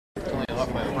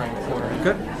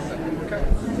Good.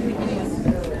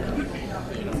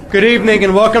 Good evening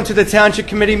and welcome to the Township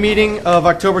Committee meeting of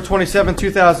October 27,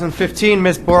 2015.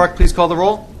 Ms. Borak, please call the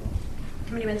roll.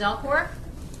 Committeeman Delcourt.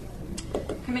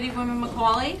 Committeewoman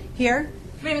McCauley. Here.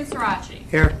 Committeeman Sirachi.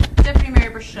 Here. Deputy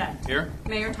Mayor Burchett. Here.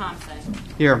 Mayor Thompson.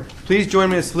 Here. Please join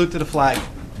me in a salute to the flag.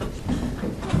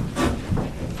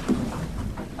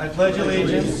 I pledge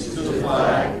allegiance to the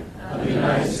flag of the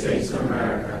United States of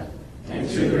America and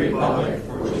to the republic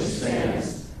for which it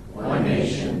stands, one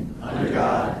nation, under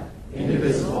God,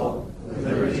 indivisible, with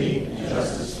liberty and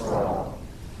justice for all.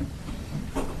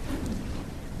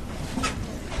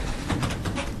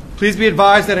 Please be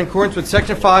advised that in accordance with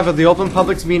Section 5 of the Open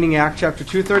Public Meeting Act, Chapter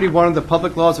 231 of the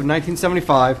Public Laws of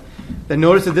 1975, the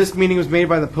notice of this meeting was made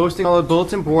by the posting on the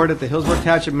bulletin board at the Hillsborough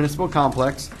Township Municipal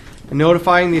Complex and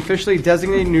notifying the officially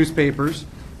designated newspapers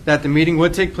that the meeting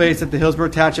would take place at the Hillsborough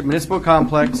Township Municipal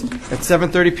Complex at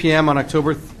 7:30 p.m. on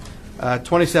October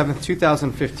 27,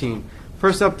 2015.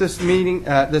 First up this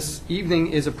evening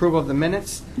is approval of the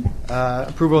minutes,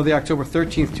 approval of the October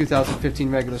 13th, 2015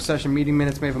 regular session meeting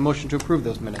minutes. May I have a motion to approve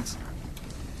those minutes?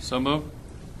 So move.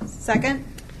 Second.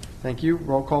 Thank you.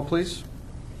 Roll call, please.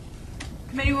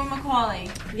 Committeewoman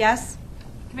McCauley. Yes.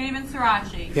 Committeeman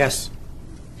Sirachi. Yes.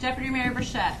 Deputy Mayor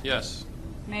Burchett. Yes.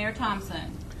 Mayor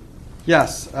Thompson.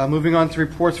 Yes. Moving on to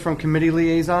reports from committee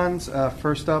liaisons.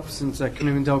 First up, since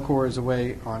Committeeman Delcourt is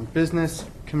away on business,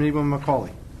 Committeewoman McCauley.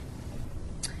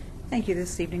 Thank you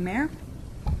this evening, Mayor.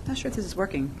 Not sure if this is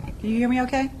working. Can you hear me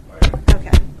okay?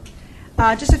 Okay.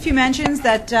 Just a few mentions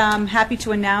that I'm happy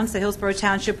to announce that Hillsborough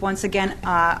Township once again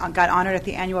got honored at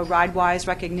the annual RideWise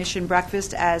Recognition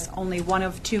Breakfast as only one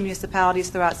of 2 municipalities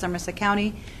throughout Somerset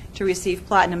County to receive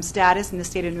platinum status in the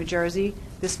state of New Jersey,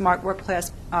 this smart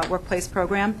workplace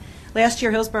program. Last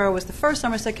year, Hillsborough was the first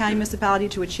Somerset County municipality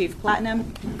to achieve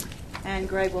platinum, and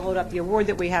Greg will hold up the award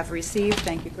that we have received.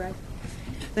 Thank you, Greg.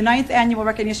 The 9th annual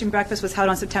recognition breakfast was held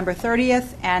on September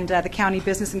 30th, and the county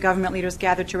business and government leaders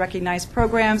gathered to recognize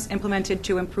programs implemented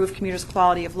to improve commuters'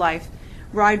 quality of life.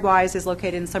 RideWise is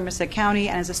located in Somerset County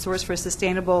and is a source for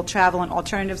sustainable travel and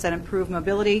alternatives that improve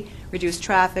mobility, reduce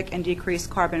traffic, and decrease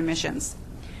carbon emissions.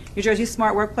 New Jersey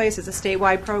Smart Workplace is a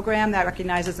statewide program that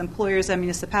recognizes employers and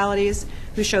municipalities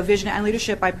who show vision and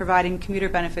leadership by providing commuter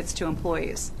benefits to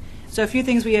employees. So a few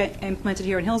things we implemented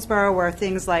here in Hillsborough were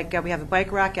things like we have a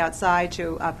bike rack outside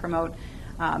to promote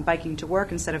biking to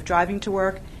work instead of driving to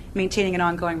work, maintaining an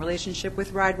ongoing relationship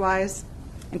with RideWise,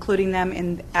 including them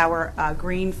in our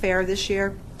green fair this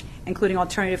year, including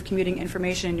alternative commuting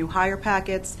information in new hire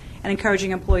packets, and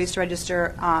encouraging employees to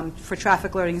register for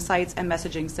traffic alerting sites and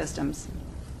messaging systems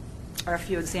are a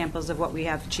few examples of what we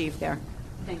have achieved there.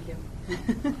 Thank you.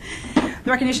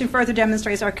 The recognition further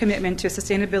demonstrates our commitment to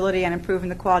sustainability and improving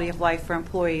the quality of life for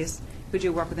employees who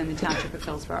do work within the Township of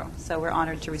Hillsborough. So we're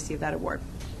honored to receive that award.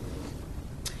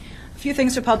 A few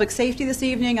things for public safety this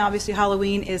evening. Obviously,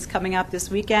 Halloween is coming up this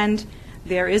weekend.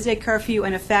 There is a curfew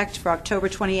in effect for October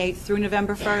 28th through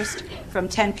November 1st from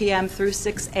 10 p.m. through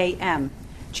 6 a.m.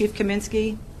 Chief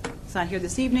Kaminsky is not here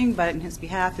this evening, but on his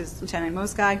behalf is Lieutenant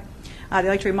Moskai. They'd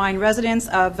like to remind residents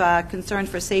of concern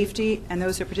for safety and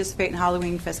those who participate in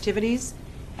Halloween festivities.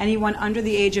 Anyone under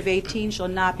the age of 18 shall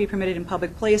not be permitted in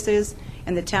public places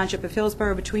in the Township of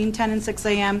Hillsborough between 10 and 6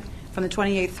 a.m. from the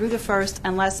 28th through the 1st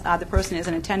unless the person is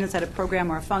in attendance at a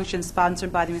program or a function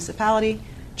sponsored by the municipality,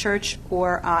 church,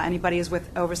 or anybody is with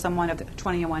over someone of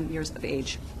 21 years of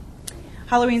age.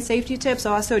 Halloween safety tips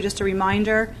also, just a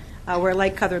reminder, wear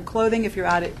light-colored clothing if you're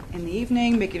out in the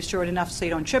evening. Make it short enough so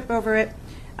you don't trip over it.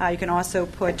 You can also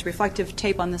put reflective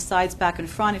tape on the sides, back and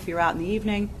front if you're out in the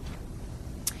evening.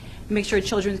 Make sure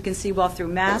children can see well through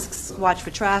masks. Watch for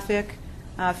traffic.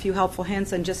 A few helpful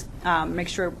hints, and just make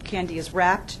sure candy is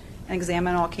wrapped and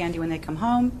examine all candy when they come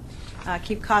home.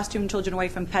 Keep costumed children away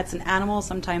from pets and animals.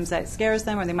 Sometimes that scares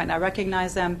them or they might not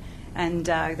recognize them, and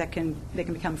they can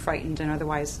become frightened and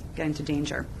otherwise get into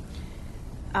danger.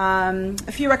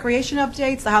 A few recreation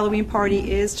updates. The Halloween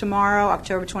party is tomorrow,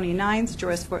 October 29th.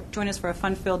 Join us for a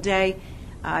fun-filled day.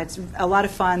 It's a lot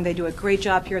of fun. They do a great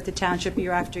job here at the Township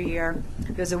year after year.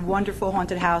 There's a wonderful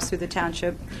haunted house through the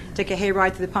Township. Take a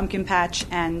hayride through the pumpkin patch,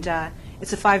 and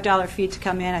it's a $5 fee to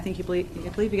come in. I think you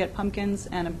believe you get pumpkins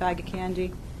and a bag of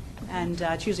candy, and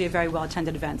it's usually a very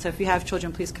well-attended event. So if you have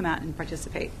children, please come out and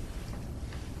participate.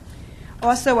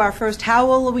 Also, our first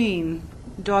Halloween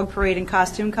dog parade and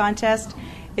costume contest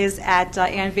is at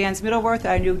Ann Vance Middleworth,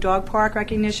 our new dog park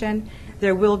recognition.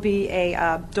 There will be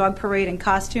a dog parade and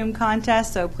costume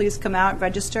contest, so please come out and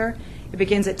register. It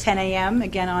begins at 10 a.m.,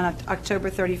 again on October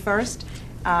 31st.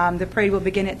 The parade will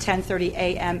begin at 10:30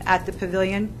 a.m. at the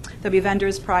pavilion. There'll be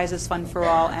vendors, prizes, fun for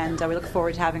all, and we look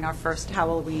forward to having our first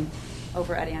Halloween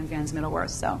over at Ann Vans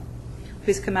Middleworth. So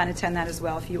please come out and attend that as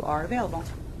well if you are available.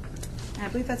 And I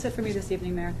believe that's it for me this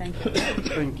evening, Mayor. Thank you.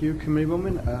 Thank you,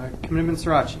 Committeewoman. Committeeman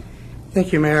Sirachi.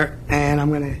 Thank you, Mayor, and I'm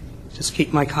going to just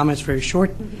keep my comments very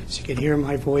short. As you can hear,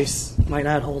 my voice might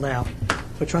not hold out,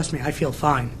 but trust me, I feel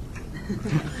fine.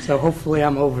 So hopefully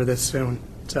I'm over this soon.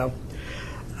 So,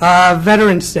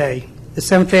 Veterans Day. The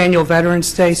 7th Annual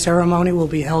Veterans Day ceremony will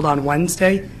be held on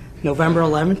Wednesday, November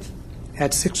 11th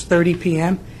at 6:30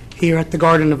 p.m. here at the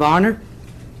Garden of Honor.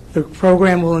 The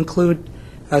program will include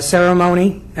a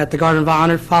ceremony at the Garden of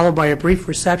Honor, followed by a brief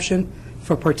reception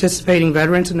for participating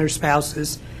veterans and their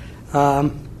spouses.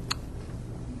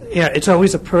 It's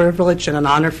always a privilege and an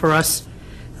honor for us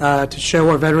to show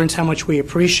our veterans how much we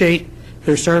appreciate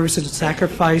their services and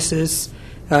sacrifices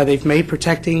they've made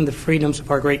protecting the freedoms of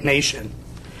our great nation.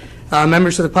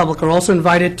 Members of the public are also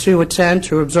invited to attend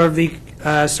to observe the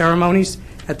ceremonies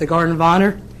at the Garden of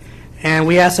Honor, and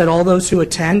we ask that all those who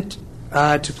attend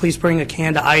to please bring a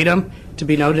canned item to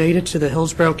be donated to the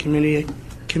Hillsborough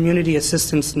Community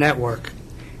Assistance Network.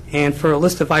 And for a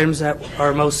list of items that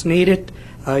are most needed,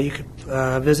 you could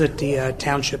visit the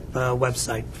township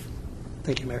website.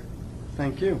 Thank you, Mayor.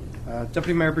 Thank you.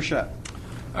 Deputy Mayor Burchett.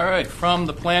 All right, from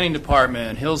the Planning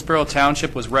Department, Hillsborough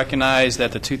Township was recognized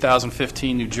at the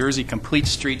 2015 New Jersey Complete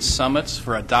Streets Summits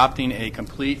for adopting a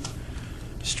complete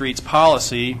streets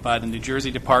policy by the New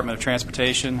Jersey Department of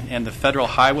Transportation and the Federal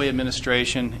Highway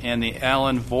Administration and the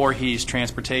Allen Voorhees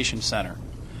Transportation Center.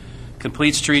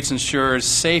 Complete Streets ensures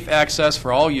safe access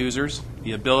for all users,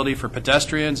 the ability for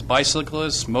pedestrians,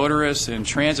 bicyclists, motorists, and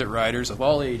transit riders of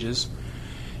all ages,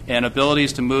 and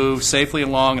abilities to move safely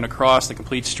along and across the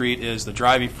complete street is the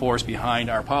driving force behind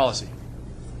our policy.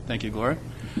 Thank you, Gloria.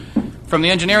 From the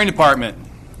Engineering Department,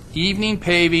 evening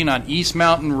paving on East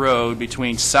Mountain Road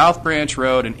between South Branch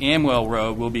Road and Amwell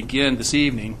Road will begin this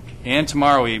evening and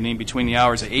tomorrow evening between the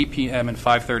hours of 8 p.m. and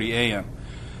 5:30 a.m.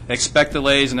 Expect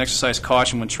delays and exercise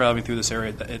caution when traveling through this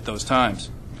area at those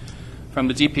times. From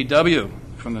the DPW,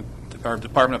 from our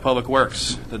Department of Public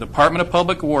Works, the Department of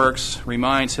Public Works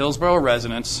reminds Hillsborough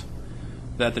residents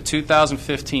that the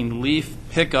 2015 leaf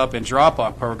pickup and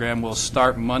drop-off program will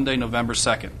start Monday, November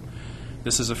 2nd.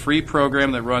 This is a free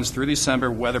program that runs through December,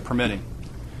 weather permitting.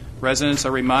 Residents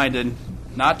are reminded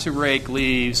not to rake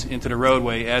leaves into the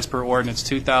roadway as per Ordinance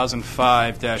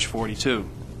 2005-42.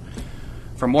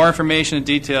 For more information and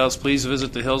details, please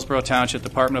visit the Hillsborough Township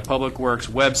Department of Public Works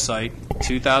website,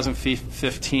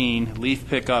 2015 Leaf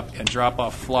Pickup and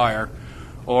Drop-Off Flyer,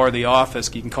 or the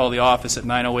office. You can call the office at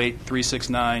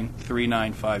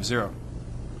 908-369-3950.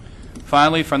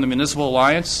 Finally, from the Municipal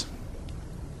Alliance,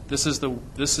 this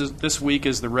week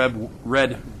is the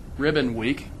Red Ribbon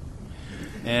Week.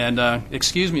 And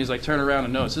excuse me as I turn around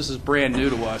and notice, this is brand new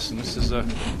to us, and this is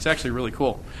it's actually really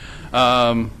cool.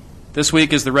 This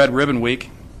week is the Red Ribbon Week.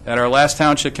 At our last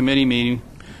Township Committee meeting,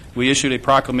 we issued a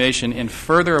proclamation in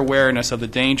further awareness of the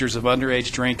dangers of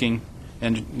underage drinking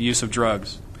and use of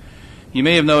drugs. You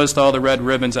may have noticed all the red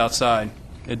ribbons outside.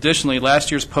 Additionally,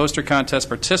 last year's poster contest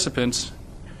participants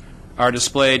are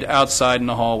displayed outside in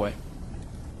the hallway.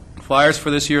 Flyers for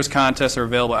this year's contest are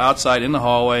available outside in the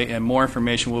hallway, and more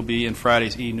information will be in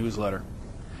Friday's e-newsletter.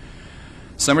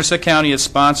 Somerset County is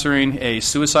sponsoring a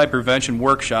suicide prevention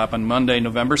workshop on Monday,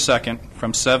 November 2nd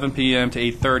from 7 p.m. to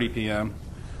 8:30 p.m.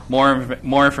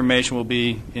 More information will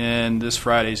be in this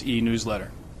Friday's e-newsletter.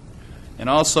 And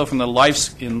also from the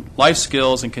Life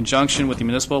Skills, in conjunction with the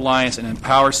Municipal Alliance and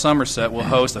Empower Somerset, will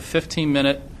host a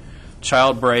 15-minute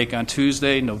child break on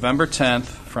Tuesday, November 10th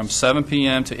from 7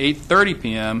 p.m. to 8:30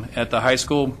 p.m. at the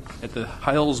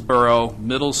Hillsborough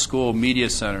Middle School Media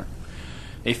Center.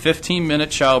 A 15-minute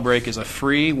child break is a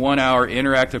free 1-hour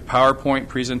interactive PowerPoint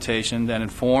presentation that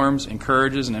informs,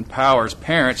 encourages, and empowers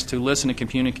parents to listen and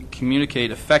communicate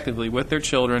effectively with their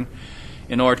children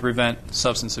in order to prevent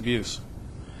substance abuse.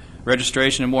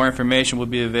 Registration and more information will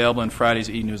be available in Friday's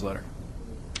e-newsletter.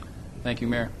 Thank you,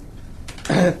 Mayor.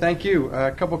 Thank you.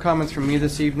 A couple comments from me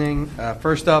this evening.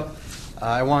 First up,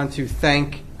 I wanted to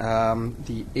thank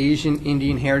the Asian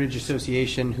Indian Heritage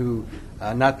Association, who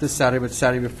not this Saturday but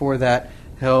Saturday before that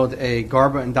held a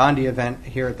Garba and Dandi event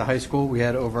here at the high school. We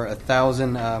had over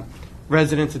 1,000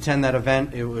 residents attend that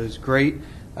event. It was great.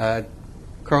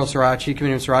 Carl Sirachi,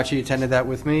 Committeeman Sirachi, attended that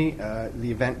with me. The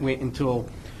event went until,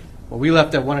 well, we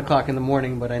left at 1 o'clock in the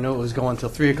morning, but I know it was going until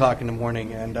 3 o'clock in the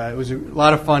morning. And it was a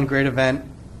lot of fun, great event.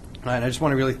 And I just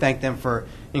want to really thank them for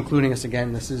including us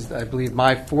again. This is, I believe,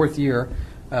 my 4th year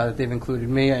that they've included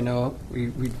me. I know we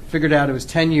figured out it was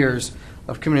 10 years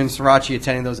of Committee and Srirachi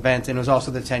attending those events, and it was also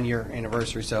the 10-year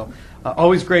anniversary. So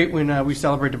always great when we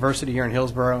celebrate diversity here in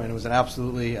Hillsborough, and it was an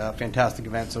absolutely fantastic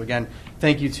event. So again,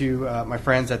 thank you to my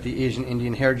friends at the Asian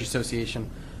Indian Heritage Association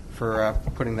for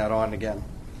putting that on again.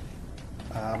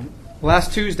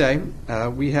 Last Tuesday,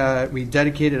 we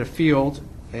dedicated a field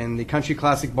in the Country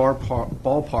Classic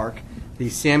Ballpark, the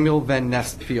Samuel Van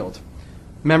Nest Field.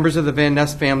 Members of the Van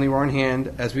Nest family were on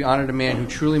hand as we honored a man who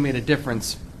truly made a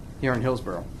difference here in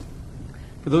Hillsborough.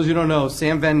 For those who don't know,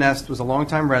 Sam Van Nest was a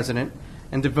longtime resident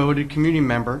and devoted community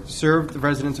member, served the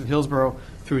residents of Hillsborough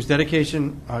through his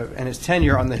dedication and his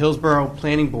tenure on the Hillsborough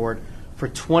Planning Board for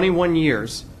 21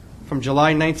 years, from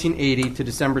July 1980 to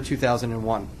December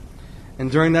 2001. And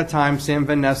during that time, Sam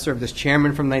Van Nest served as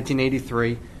chairman from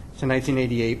 1983 to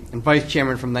 1988 and vice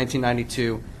chairman from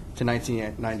 1992 to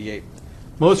 1998.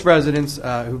 Most residents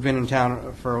who've been in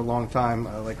town for a long time,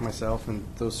 like myself and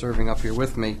those serving up here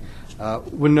with me,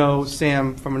 would know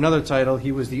Sam from another title.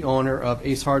 He was the owner of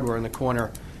Ace Hardware in the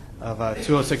corner of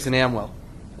 206 and Amwell.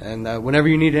 And whenever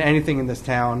you needed anything in this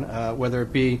town, whether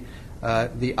it be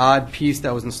the odd piece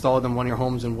that was installed in one of your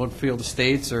homes in Woodfield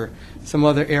Estates or some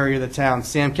other area of the town,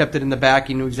 Sam kept it in the back.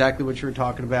 He knew exactly what you were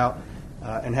talking about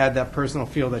and had that personal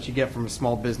feel that you get from a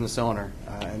small business owner.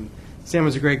 And Sam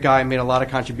was a great guy and made a lot of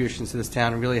contributions to this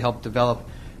town and really helped develop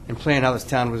and plan how this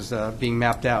town was being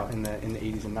mapped out in the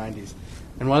 80s and 90s.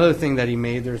 And one other thing that he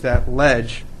made, there's that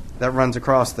ledge that runs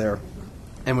across there.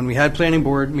 And when we had planning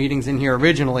board meetings in here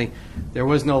originally, there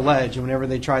was no ledge. And whenever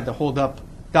they tried to hold up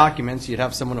documents, you'd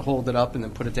have someone to hold it up and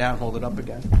then put it down, hold it up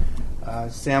again.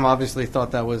 Sam obviously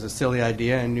thought that was a silly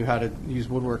idea and knew how to use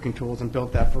woodworking tools and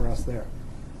built that for us there.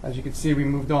 As you can see, we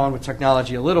moved on with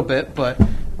technology a little bit, but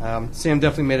Sam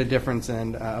definitely made a difference,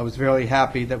 and I was very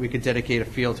happy that we could dedicate a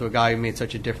field to a guy who made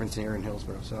such a difference here in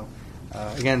Hillsborough. So,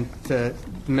 again, to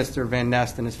Mr. Van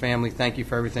Nest and his family, thank you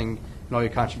for everything and all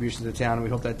your contributions to the town, and we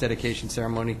hope that dedication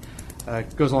ceremony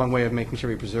goes a long way of making sure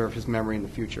we preserve his memory in the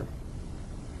future.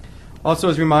 Also,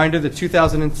 as a reminder, the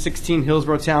 2016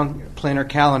 Hillsborough Town Planner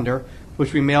Calendar,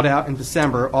 which we mailed out in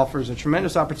December, offers a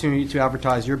tremendous opportunity to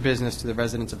advertise your business to the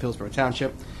residents of Hillsborough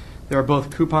Township. There are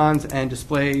both coupons and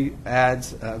display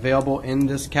ads available in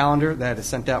this calendar that is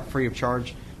sent out free of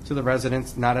charge to the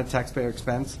residents, not at taxpayer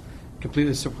expense,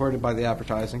 completely supported by the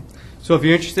advertising. So if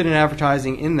you're interested in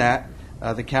advertising in that,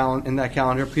 in that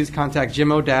calendar, please contact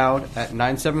Jim O'Dowd at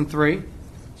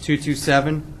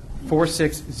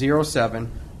 973-227-4607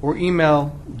 or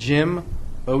email Jim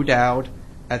O'Dowd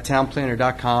at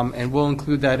townplanner.com, and we'll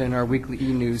include that in our weekly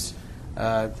e-news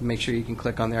to make sure you can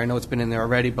click on there. I know it's been in there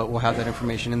already, but we'll have that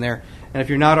information in there. And if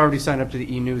you're not already signed up to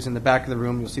the e-news, in the back of the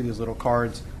room, you'll see those little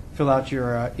cards. Fill out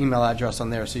your email address on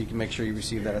there so you can make sure you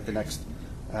receive that at the next,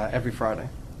 every Friday.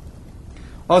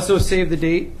 Also, save the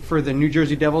date for the New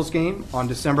Jersey Devils game. On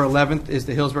December 11th is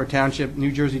the Hillsborough Township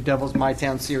New Jersey Devils My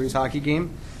Town Series hockey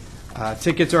game.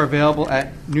 Tickets are available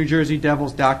at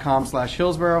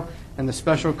newjerseydevils.com/Hillsborough, and the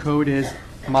special code is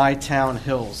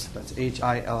MyTownHills. That's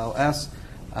HILLS.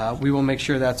 We will make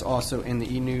sure that's also in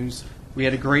the e-news. We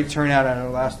had a great turnout at our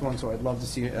last one, so I'd love to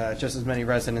see just as many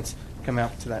residents come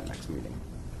out to that next meeting.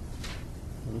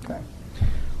 Okay.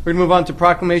 We're going to move on to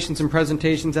proclamations and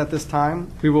presentations at this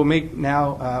time. We will make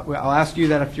now, I'll ask you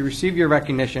that if you receive your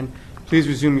recognition, please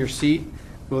resume your seat.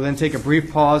 We'll then take a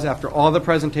brief pause after all the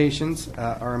presentations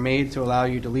are made to allow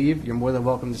you to leave. You're more than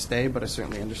welcome to stay, but I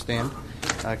certainly understand,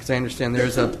 because I understand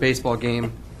there's a baseball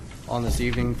game on this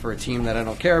evening for a team that I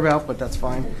don't care about, but that's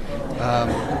fine.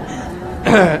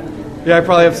 Yeah, I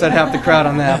probably upset half the crowd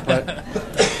on that, but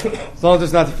as long as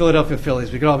it's not the Philadelphia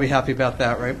Phillies, we could all be happy about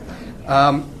that, right?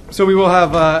 So we will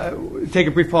have take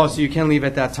a brief pause so you can leave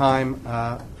at that time.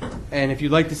 And if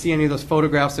you'd like to see any of those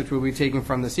photographs that we'll be taking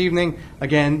from this evening,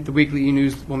 again, the weekly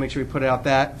e-news, we'll make sure we put out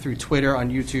that through Twitter, on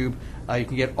YouTube. You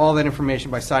can get all that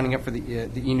information by signing up for the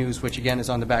e-news, which, again, is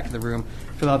on the back of the room.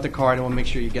 Fill out the card, and we'll make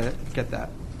sure you get that.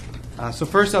 So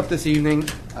first up this evening,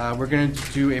 we're going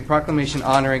to do a proclamation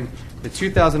honoring the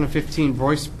 2015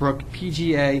 Royce Brook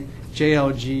PGA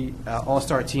JLG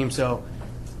All-Star Team. So,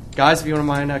 guys, if you don't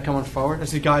mind coming forward. I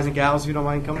see guys and gals, if you don't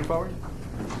mind coming forward.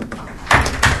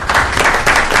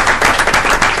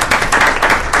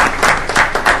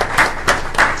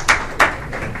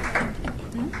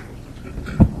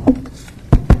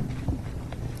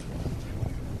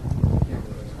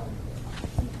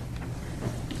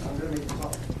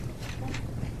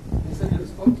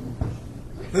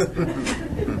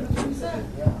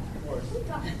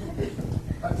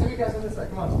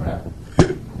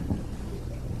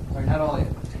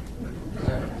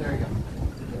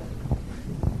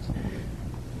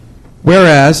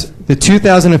 Whereas the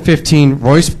 2015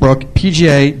 Royce Brook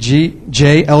PGA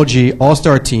JLG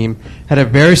All-Star Team had a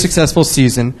very successful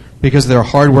season because of their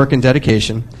hard work and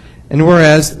dedication. And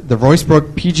whereas the Royce Brook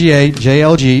PGA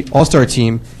JLG All-Star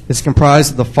Team is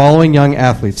comprised of the following young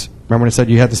athletes. Remember when I said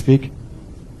you had to speak?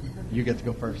 You get to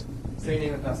go first. Say your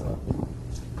name and pass it on.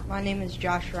 My name is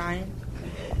Josh Ryan.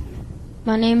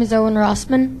 My name is Owen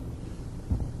Rossman.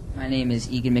 My name is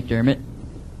Egan McDermott.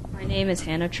 My name is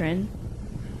Hannah Trin.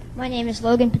 My name is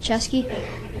Logan Pacheski.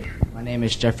 My name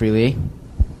is Jeffrey Lee.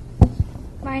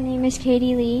 My name is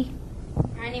Katie Lee.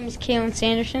 My name is Kaylin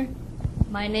Sanderson.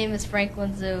 My name is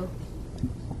Franklin Zhu.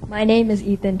 My name is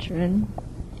Ethan Trin.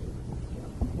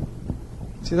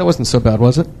 See, that wasn't so bad,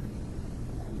 was it?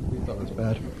 We thought it was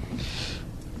bad.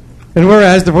 And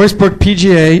whereas the Royce Brook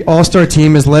PGA All-Star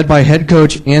Team is led by head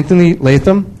coach Anthony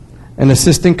Latham and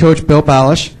assistant coach Bill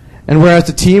Balish, and whereas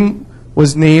the team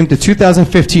was named the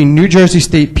 2015 New Jersey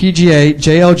State PGA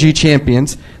JLG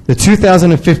Champions, the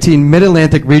 2015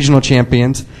 Mid-Atlantic Regional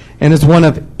Champions, and is one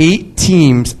of 8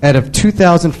 teams out of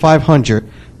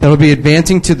 2,500 that will be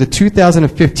advancing to the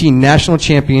 2015 National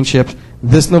Championships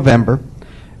this November.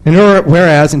 And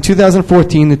whereas in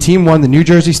 2014 the team won the New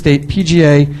Jersey State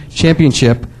PGA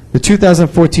Championship, the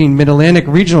 2014 Mid-Atlantic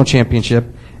Regional Championship,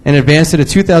 and advanced to the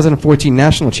 2014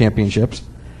 National Championships.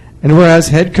 And whereas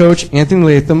head coach Anthony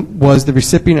Latham was the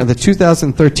recipient of the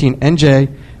 2013 NJ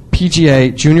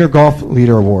PGA Junior Golf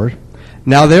Leader Award.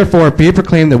 Now therefore be it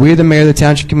proclaimed that we, the Mayor of the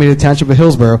Township Committee of the Township of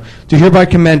Hillsborough, do hereby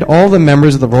commend all the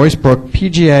members of the Royce Brook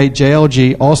PGA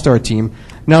JLG All-Star Team,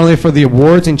 not only for the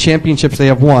awards and championships they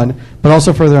have won, but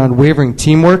also for their unwavering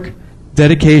teamwork,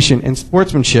 dedication, and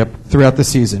sportsmanship throughout the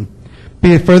season.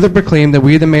 Be it further proclaimed that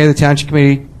we, the Mayor of the Township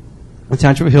Committee of the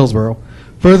Township of Hillsborough,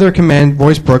 further commend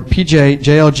Royce Brook PGA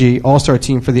JLG All-Star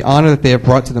Team for the honor that they have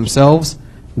brought to themselves,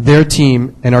 their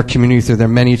team, and our community through their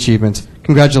many achievements.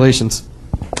 Congratulations.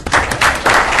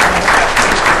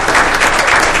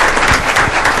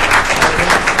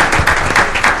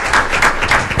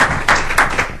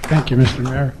 Thank you, Mr.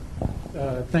 Mayor.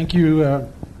 Thank you,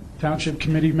 Township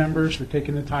Committee members, for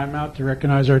taking the time out to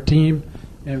recognize our team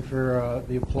and for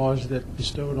the applause that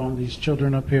bestowed on these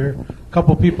children up here. A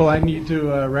couple people I need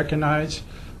to recognize.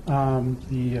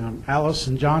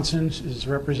 Allison Johnson is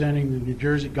representing the New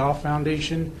Jersey Golf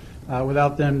Foundation.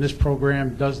 Without them, this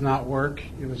program does not work.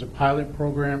 It was a pilot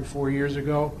program 4 years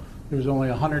ago. There was only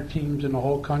 100 teams in the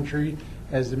whole country.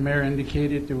 As the mayor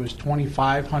indicated, there was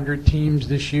 2,500 teams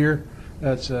this year.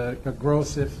 That's a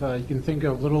growth. If you can think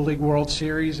of Little League World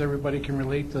Series, everybody can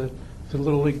relate to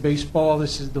Little League Baseball.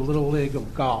 This is the Little League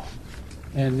of golf.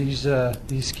 And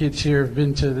these kids here have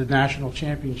been to the national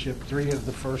championship 3 of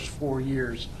the first 4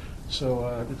 years.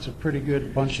 So it's a pretty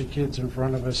good bunch of kids in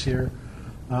front of us here.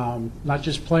 Not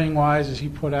just playing-wise, as he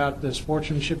put out, the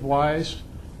sportsmanship-wise.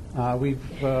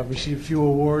 We've received few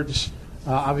awards,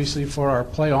 obviously, for our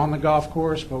play on the golf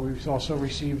course, but we've also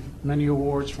received many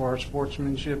awards for our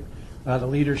sportsmanship, the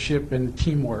leadership, and the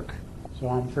teamwork. So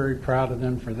I'm very proud of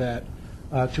them for that.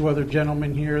 2 other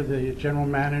gentlemen here, the general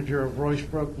manager of Royce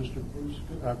Brook, Mr. Bruce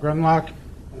Grunlock,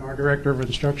 and our director of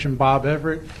instruction, Bob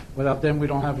Everett. Without them, we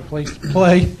don't have a place to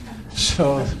play.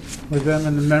 So with them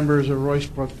and the members of Royce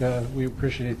Brook, we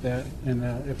appreciate that. And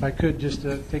if I could just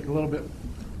take a little bit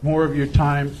more of your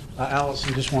time,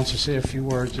 Allison just wants to say a few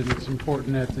words, and it's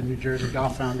important that the New Jersey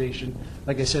Golf Foundation,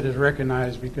 like I said, is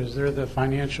recognized because they're the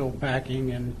financial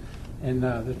backing, and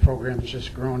the program has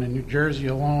just grown. In New Jersey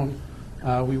alone,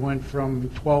 we went from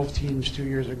 12 teams 2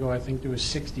 years ago, I think there was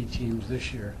 60 teams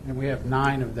this year, and we have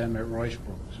 9 of them at Royce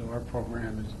Brook. So our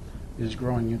program is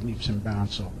growing in leaps and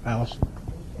bounds. So, Allison.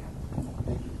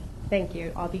 Thank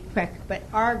you. I'll be quick. But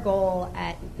our goal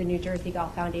at the New Jersey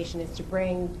Golf Foundation is to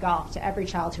bring golf to every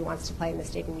child who wants to play in the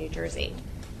state of New Jersey.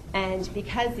 And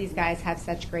because these guys have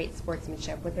such great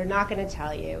sportsmanship, what they're not going to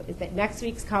tell you is that next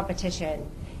week's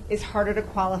competition is harder to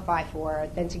qualify for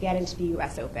than to get into the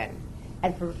U.S. Open.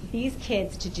 And for these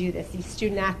kids to do this, these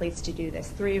student athletes to do this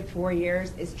 3 or 4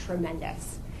 years is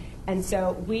tremendous. And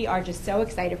so we are just so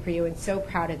excited for you and so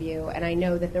proud of you. And I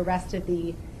know that the rest of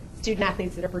the student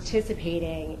athletes that are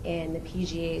participating in the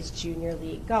PGA's Junior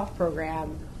League Golf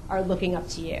program are looking up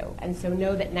to you. And so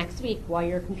know that next week, while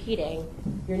you're competing,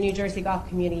 your New Jersey golf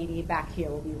community back here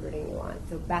will be rooting you on.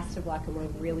 So best of luck, and we're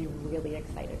really, really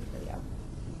excited for you.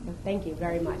 So thank you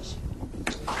very much.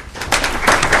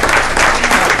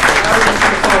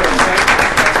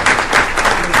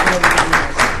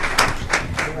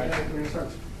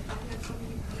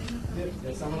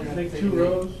 Take 2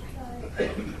 rows.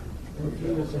 We'll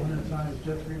do this 100 times.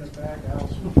 Jeffrey in the back,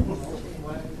 Allison on the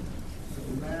flag.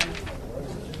 The man.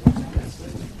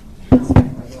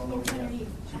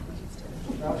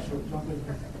 You're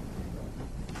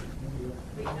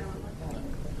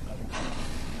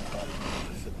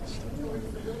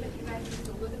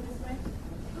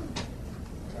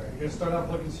going to start off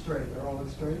looking straight. They're all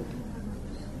looking straight.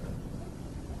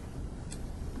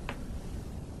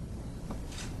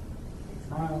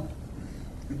 Smile.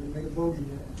 You didn't make a bogey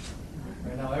yet.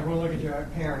 Right now, everyone look at your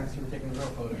parents who are taking real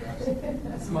photographs.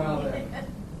 Smile there.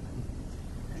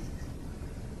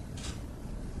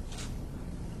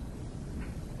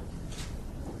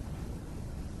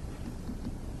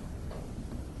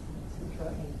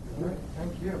 All right,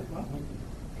 thank you.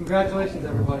 Congratulations,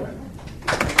 everybody.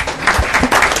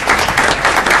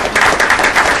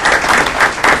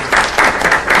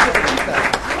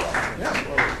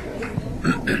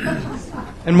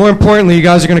 And more importantly, you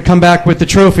guys are going to come back with the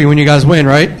trophy when you guys win,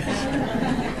 right?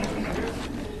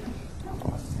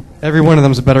 Every one of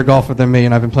them is a better golfer than me,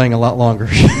 and I've been playing a lot longer.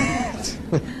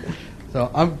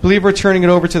 So I believe we're turning it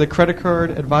over to the Credit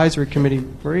Card Advisory Committee.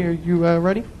 Marie, are you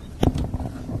ready?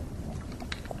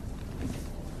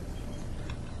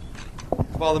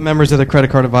 All the members of the Credit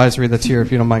Card Advisory that's here,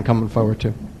 if you don't mind coming forward,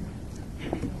 too.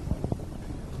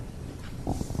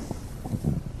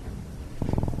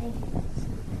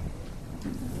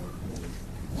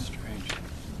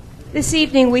 This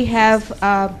evening we have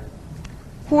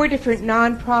 4 different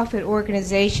nonprofit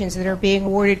organizations that are being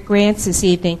awarded grants this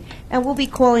evening, and we'll be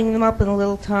calling them up in a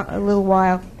little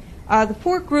while. The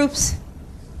 4 groups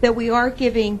that we are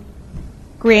giving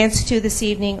grants to this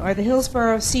evening are the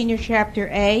Hillsborough Senior Chapter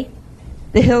A,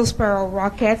 the Hillsborough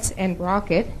Rockettes and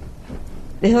Rocket,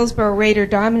 the Hillsborough Raider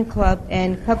Diamond Club,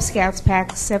 and Cub Scouts Pack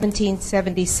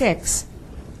 1776.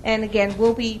 And again,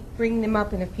 we'll be bringing them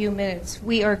up in a few minutes.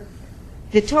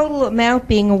 The total amount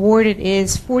being awarded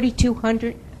is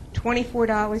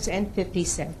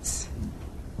 $4,224.50.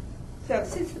 So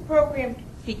since the program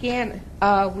began,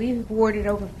 we've awarded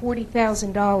over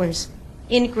 $40,000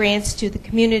 in grants to the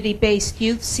community-based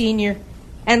youth, senior,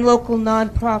 and local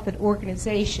nonprofit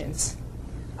organizations.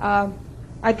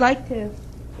 I'd like to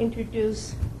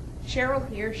introduce Cheryl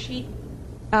here. She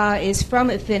is from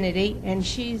Affinity, and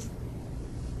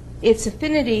it's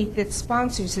Affinity that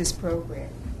sponsors this program.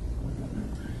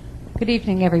 Good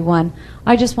evening, everyone.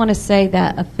 I just want to say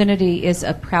that Affinity is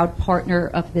a proud partner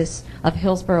of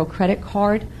Hillsborough Credit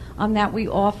Card that we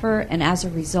offer, and as a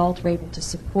result, we're able to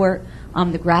support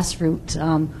the grassroots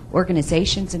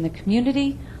organizations in the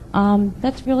community.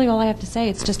 That's really all I have to say.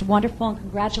 It's just wonderful, and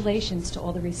congratulations to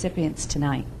all the recipients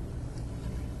tonight.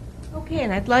 Okay,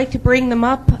 and I'd like to bring them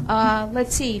up.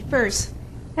 Let's see, first,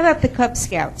 how about the Cub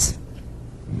Scouts?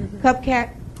 Cub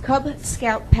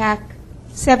Scout Pack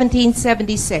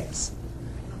 1776.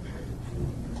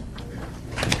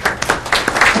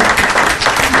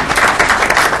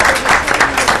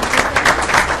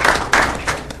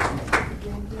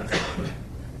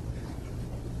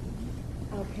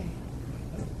 Okay.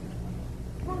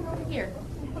 Come on over here.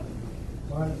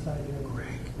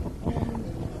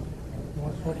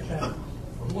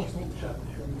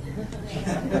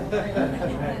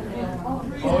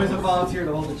 Always a volunteer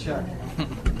to hold the check.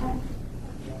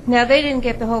 Now, they didn't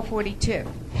get the whole 42.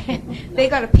 They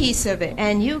got a piece of it.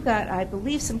 And you got, I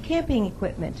believe, some camping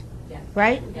equipment,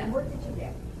 right? Yeah. What did you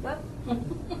get? What did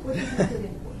you put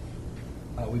in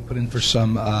for? We put in for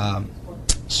some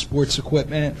sports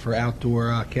equipment for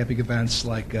outdoor camping events,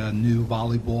 like new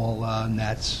volleyball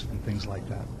nets and things like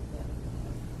that.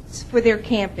 It's for their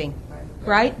camping,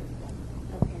 right?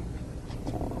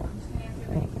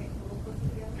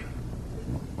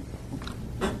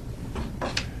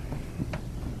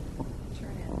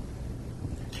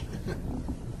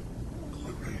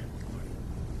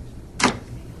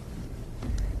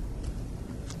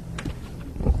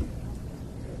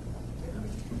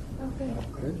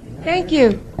 Thank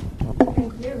you.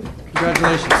 Thank you.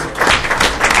 Congratulations.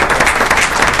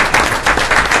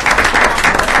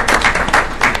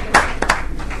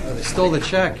 They stole the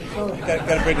check.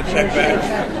 Got to bring the check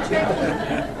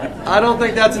back. I don't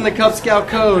think that's in the Cub Scout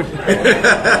code.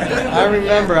 I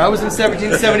remember. I was in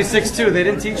 1776 too. They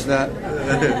didn't teach that.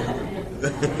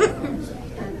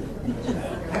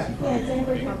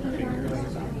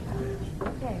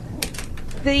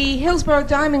 The Hillsborough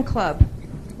Diamond Club.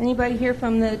 Anybody here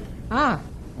from the...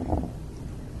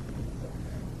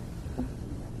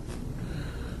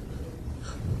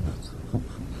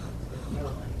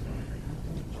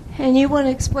 And you want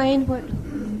to explain what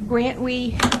grant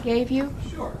we gave you?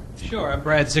 Sure. I'm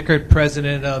Brad Zickert,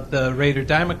 president of the Raider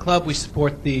Diamond Club. We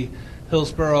support the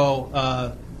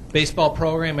Hillsborough baseball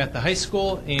program at the high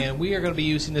school, and we are going to be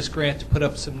using this grant to put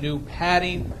up some new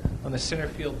padding on the center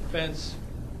field fence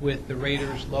with the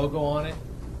Raiders logo on it.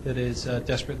 that is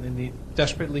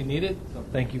desperately needed. So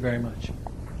thank you very much.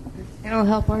 And it'll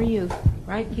help our youth,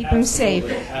 right? Keep them safe.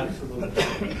 Absolutely.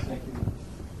 Thank you.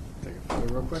 Take a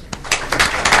photo real quick.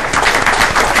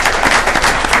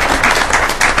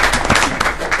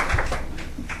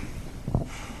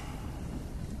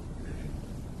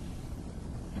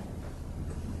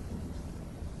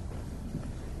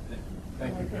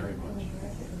 Thank you very much.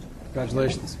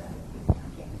 Congratulations.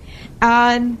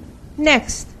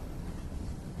 Next,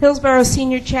 Hillsborough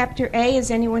Senior Chapter A. Is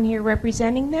anyone here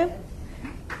representing them?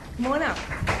 Come on up.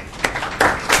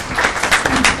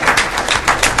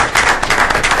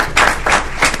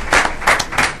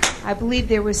 I believe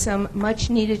there was some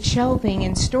much-needed shelving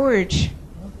and storage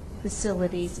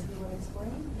facilities.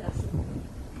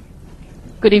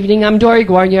 Good evening. I'm Dory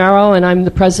Guarniaro, and I'm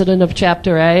the president of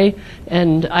Chapter A.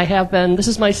 And I have been, this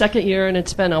is my second year, and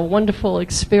it's been a wonderful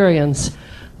experience.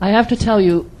 I have to tell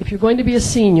you, if you're going to be a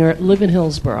senior, live in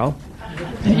Hillsborough.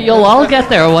 You'll all get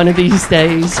there one of these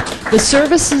days. The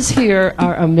services here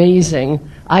are amazing.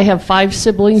 I have 5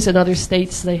 siblings in other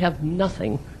states. They have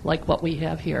nothing like what we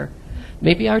have here.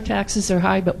 Maybe our taxes are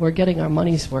high, but we're getting our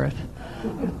money's worth.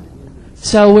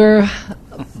 So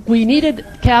we needed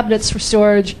cabinets for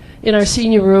storage in our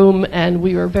senior room, and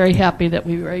we were very happy that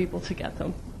we were able to get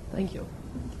them. Thank you.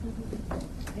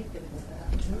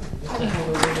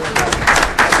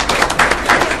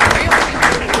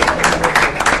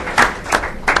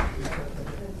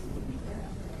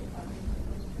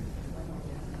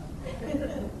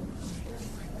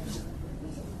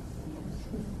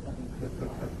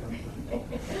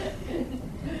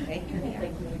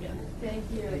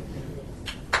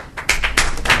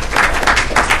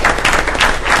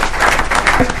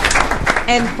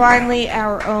 And finally,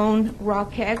 our own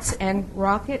Rockettes and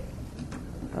Rocket.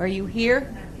 Are you here?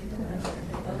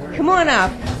 Come on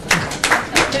up.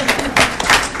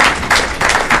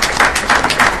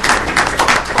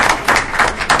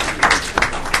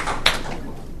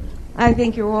 I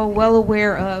think you're all well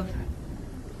aware of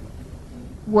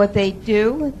what they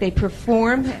do. They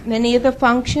perform many of the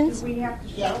functions. We have to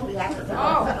show. Yes, we have to.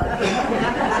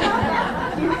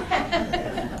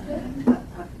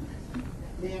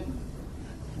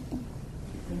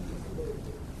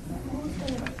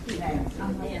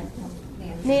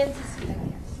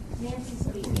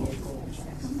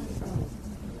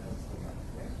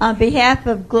 On behalf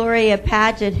of Gloria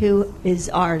Paget, who is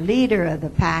our leader of the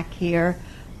pack here,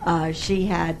 she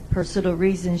had personal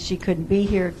reasons she couldn't be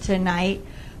here tonight,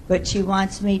 but she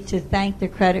wants me to thank the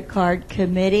credit card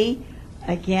committee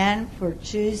again for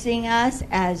choosing us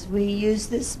as we use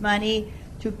this money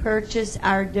to purchase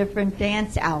our different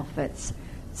dance outfits.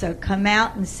 So come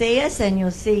out and see us, and you'll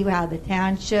see how the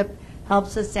township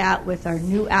helps us out with our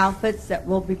new outfits that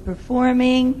we'll be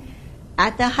performing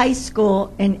at the high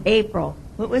school in April.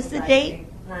 What was the date?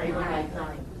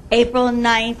 April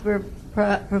 9th. We're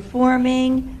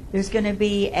performing. There's going to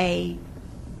be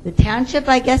the township,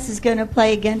 I guess, is going to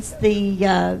play against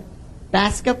the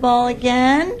basketball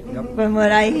again, from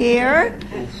what I hear.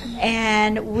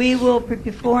 And we will be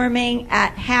performing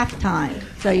at halftime.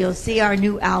 So you'll see our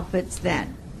new outfits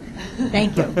then.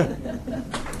 Thank you.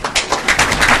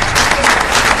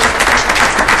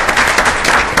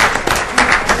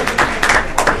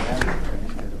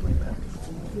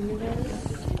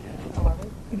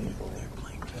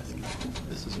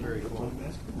 This is very cool.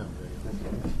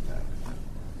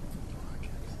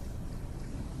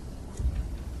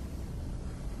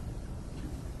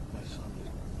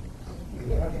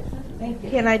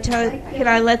 Can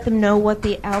I let them know what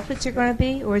the outfits are going to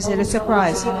be, or is it a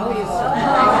surprise?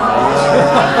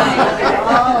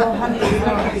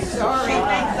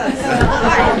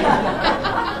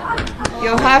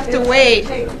 You'll have to wait.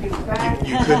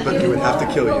 You could, but it would have to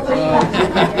kill you.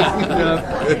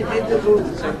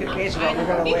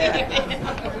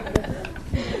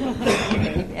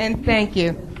 And thank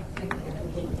you.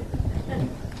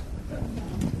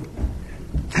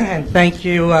 And thank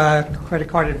you, Credit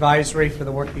Card Advisory, for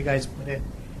the work you guys put in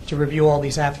to review all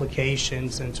these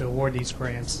applications and to award these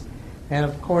grants. And,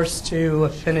 of course, to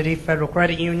Affinity Federal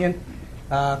Credit Union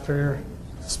for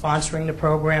sponsoring the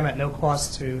program at no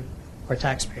cost to our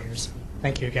taxpayers.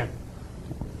 Thank you again.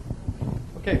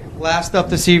 Okay, last up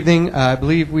this evening, I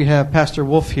believe we have Pastor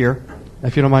Wolf here,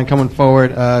 if you don't mind coming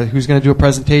forward, who's going to do a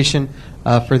presentation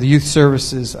for the youth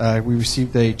services. We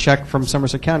received a check from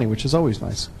Somerset County, which is always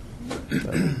nice.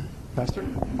 Pastor?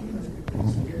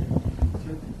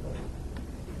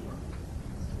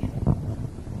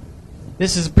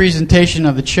 This is a presentation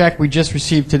of the check we just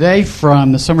received today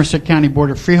from the Somerset County Board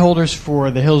of Freeholders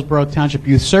for the Hillsborough Township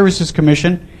Youth Services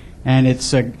Commission, and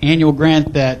it's an annual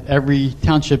grant that every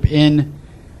township in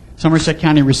Somerset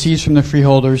County receives from the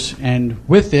freeholders. And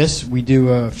with this, we do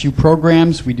a few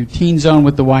programs. We do Teen Zone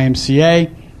with the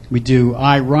YMCA. We do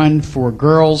I Run for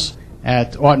girls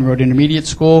at Aughton Road Intermediate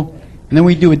School. And then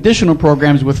we do additional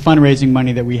programs with fundraising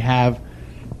money that we have.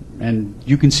 And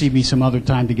you can see me some other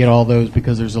time to get all those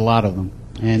because there's a lot of them.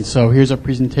 And so here's our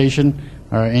presentation,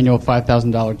 our annual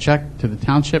 $5,000 check to the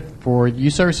township for the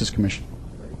Youth Services Commission.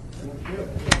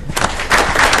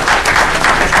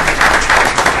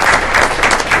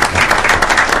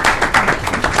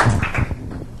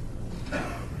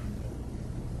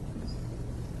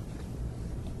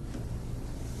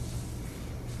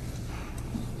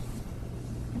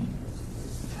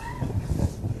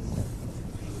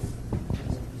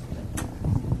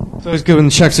 It's always good when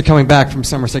the checks are coming back from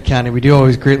Somerset County. We do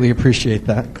always greatly appreciate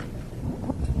that.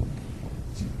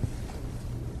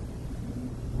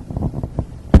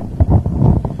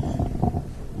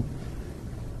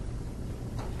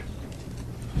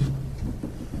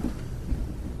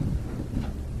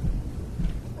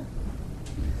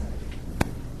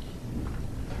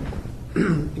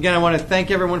 Again, I want to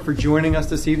thank everyone for joining us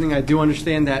this evening. I do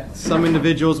understand that some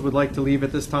individuals would like to leave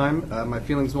at this time. My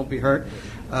feelings won't be hurt.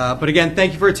 But again,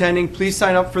 thank you for attending. Please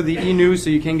sign up for the e-news so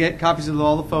you can get copies of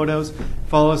all the photos.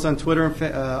 Follow us on Twitter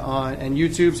and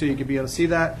YouTube so you can be able to see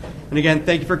that. And again,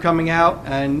 thank you for coming out.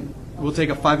 And we'll take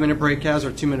a 5-minute break, Kaz, or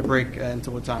a 2-minute break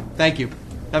until what time. Thank you.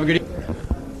 Have a good evening.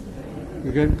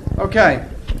 You good? Okay.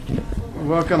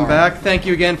 Welcome back. Thank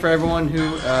you again for everyone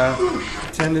who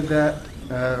attended that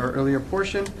or earlier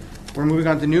portion. We're moving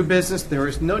on to new business. There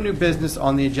is no new business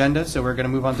on the agenda, so we're going to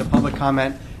move on to public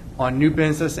comment on new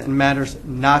business and matters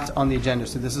not on the agenda.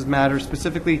 So this is matters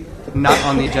specifically not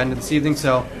on the agenda this evening.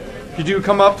 So if you do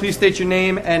come up, please state your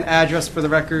name and address for the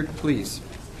record, please.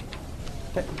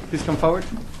 Okay, please come forward.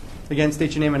 Again,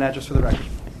 state your name and address for the record.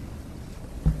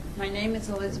 My name is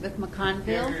Elizabeth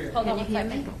McConville. Can you hear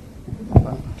me?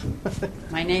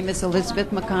 My name is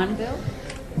Elizabeth McConville.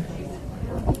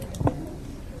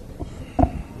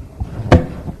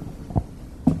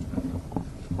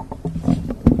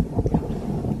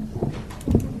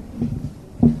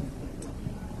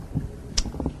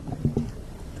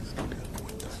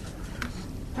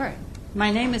 My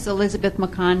name is Elizabeth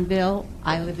McConville.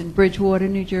 I live in Bridgewater,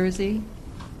 New Jersey.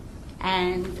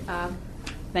 And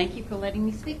thank you for letting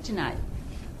me speak tonight.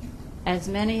 As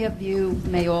many of you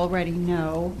may already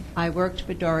know, I worked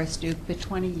for Doris Duke for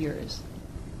 20 years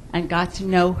and got to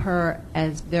know her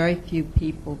as very few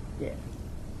people did.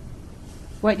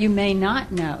 What you may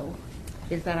not know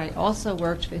is that I also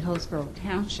worked for Hillsborough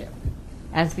Township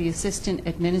as the assistant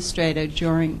administrator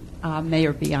during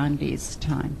Mayor Biondi's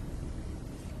time.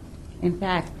 In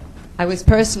fact, I was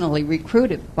personally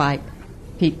recruited by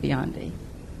Pete Biondi.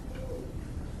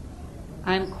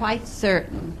 I'm quite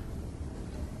certain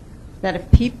that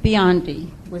if Pete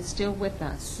Biondi was still with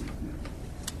us,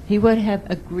 he would have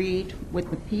agreed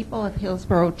with the people of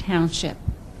Hillsborough Township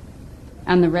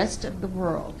and the rest of the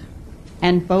world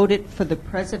and voted for the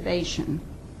preservation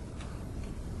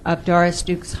of Doris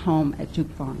Duke's home at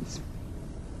Duke Farms.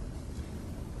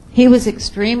 He was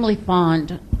extremely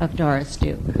fond of Doris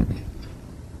Duke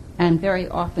and very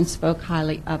often spoke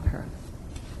highly of her.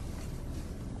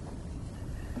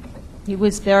 He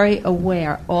was very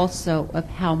aware also of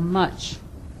how much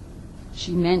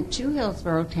she meant to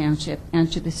Hillsborough Township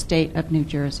and to the state of New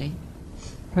Jersey.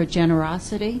 Her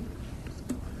generosity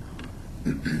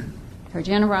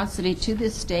to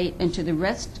this state and to the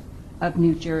rest of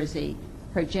New Jersey,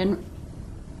 her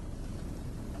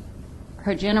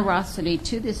generosity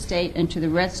to this state and to the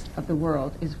rest of the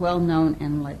world is well known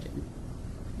and legend.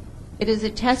 It is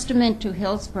a testament to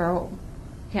Hillsborough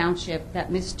Township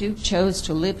that Miss Duke chose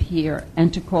to live here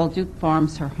and to call Duke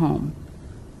Farms her home,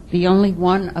 the only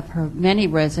one of her many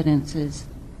residences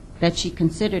that she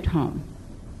considered home.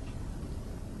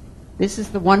 This is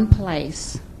the one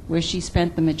place where she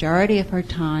spent the majority of her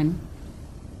time,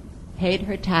 paid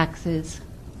her taxes,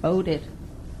 voted,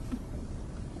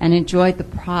 and enjoyed the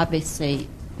privacy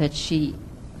that she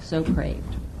so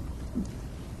craved.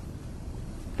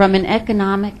 From an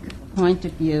economic point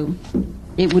of view,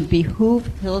 it would behoove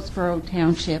Hillsborough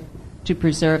Township to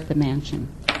preserve the mansion.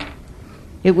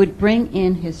 It would bring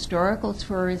in historical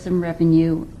tourism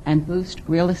revenue and boost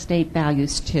real estate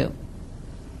values too.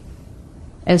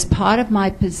 As part of my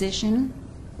position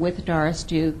with Doris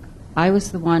Duke, I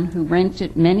was the one who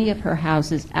rented many of her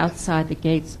houses outside the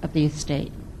gates of the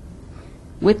estate,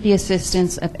 with the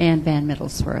assistance of Ann Van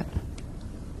Middlesworth.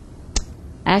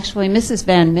 Actually, Mrs.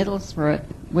 Van Middlesworth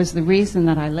was the reason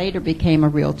that I later became a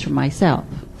realtor myself.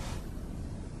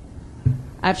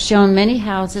 I've shown many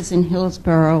houses in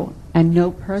Hillsborough and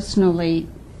know personally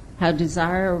how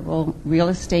desirable real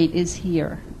estate is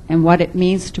here and what it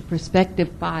means to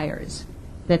prospective buyers,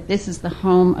 that this is the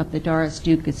home of the Doris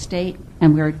Duke estate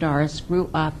and where Doris grew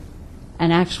up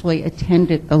and actually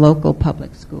attended the local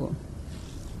public school.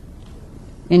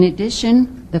 In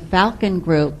addition, the Falcon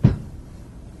Group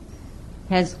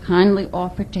has kindly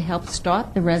offered to help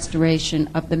start the restoration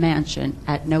of the mansion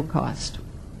at no cost.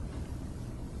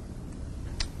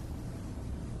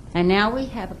 And now we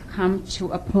have come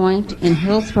to a point in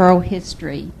Hillsborough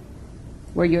history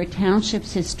where your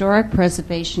township's Historic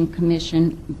Preservation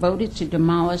Commission voted to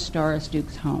demolish Doris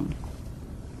Duke's home.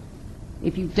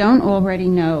 If you don't already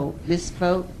know, this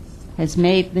vote has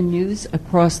made the news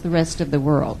across the rest of the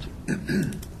world.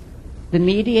 The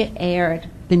media aired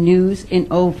the news in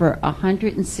over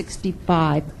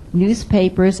 165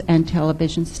 newspapers and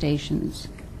television stations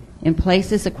in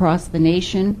places across the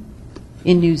nation,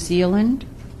 in New Zealand,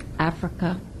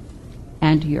 Africa,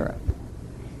 and Europe.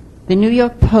 The New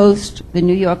York Post, the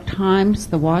New York Times,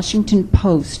 the Washington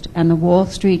Post, and the Wall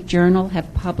Street Journal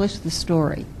have published the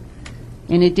story,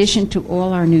 in addition to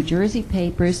all our New Jersey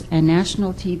papers and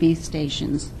national TV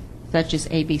stations, such as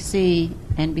ABC,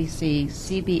 NBC,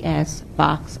 CBS,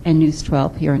 Fox, and News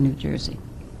 12 here in New Jersey.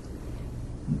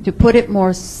 To put it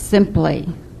more simply,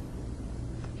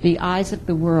 the eyes of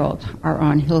the world are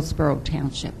on Hillsborough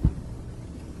Township.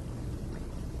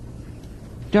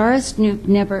 Doris Duke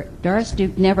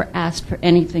never asked for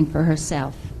anything for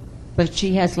herself, but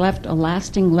she has left a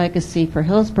lasting legacy for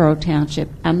Hillsborough Township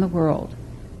and the world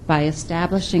by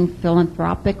establishing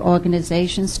philanthropic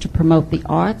organizations to promote the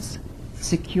arts,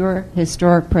 secure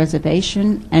historic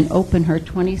preservation, and open her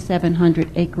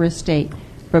 2,700-acre estate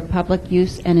for public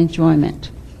use and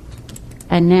enjoyment.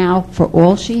 And now, for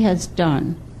all she has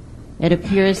done, it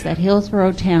appears that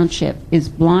Hillsborough Township is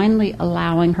blindly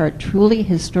allowing her truly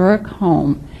historic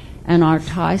home and our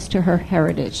ties to her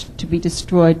heritage to be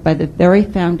destroyed by the very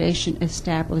foundation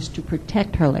established to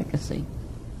protect her legacy.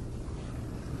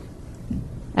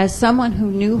 As someone who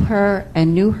knew her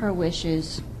and knew her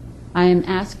wishes, I am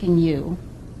asking you,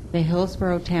 the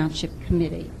Hillsborough Township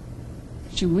Committee,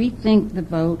 to rethink the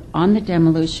vote on the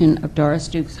demolition of Doris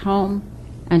Duke's home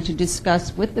and to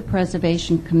discuss with the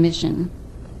Preservation Commission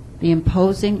the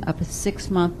imposing of a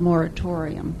 6-month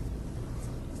moratorium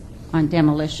on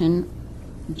demolition.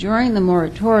 During the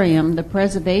moratorium, the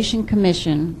Preservation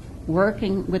Commission,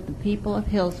 working with the people of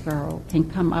Hillsborough, can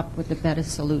come up with a better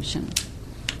solution,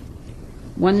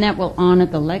 one that will honor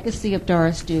the legacy of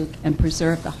Doris Duke and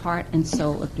preserve the heart and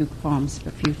soul of Duke Farms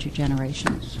for future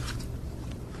generations.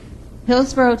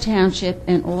 Hillsborough Township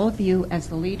and all of you as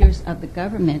the leaders of the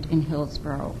government in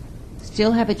Hillsborough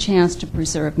still have a chance to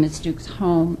preserve Miss Duke's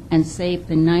home and save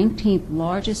the 19th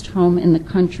largest home in the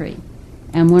country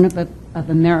and one of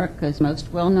America's most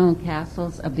well-known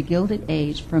castles of the Gilded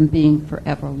Age from being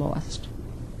forever lost.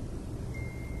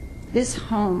 This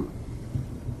home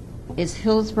is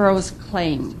Hillsborough's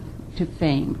claim to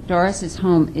fame. Doris's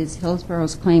home is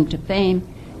Hillsborough's claim to fame,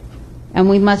 and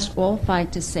we must all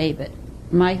fight to save it.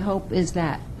 My hope is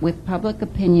that, with public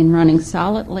opinion running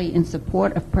solidly in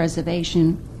support of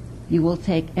preservation, you will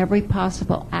take every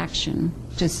possible action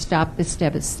to stop this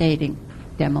devastating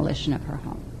demolition of her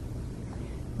home.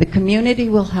 The community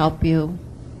will help you,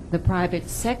 the private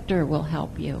sector will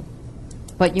help you,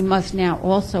 but you must now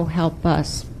also help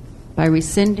us by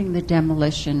rescinding the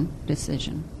demolition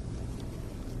decision.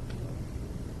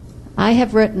 I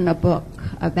have written a book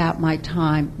about my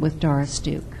time with Doris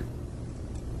Duke.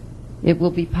 It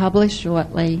will be published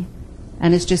shortly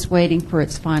and is just waiting for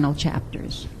its final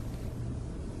chapters.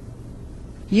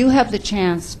 You have the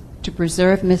chance to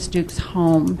preserve Miss Duke's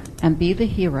home and be the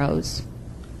heroes,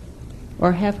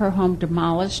 or have her home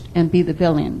demolished and be the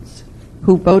villains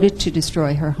who voted to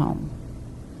destroy her home.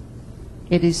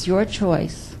 It is your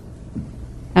choice,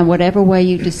 and whatever way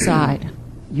you decide,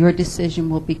 your decision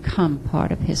will become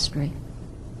part of history.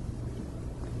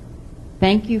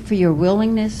 Thank you for your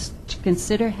willingness to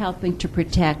consider helping to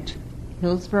protect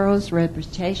Hillsborough's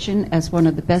reputation as one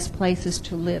of the best places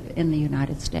to live in the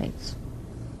United States.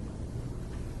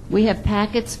 We have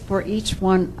packets for each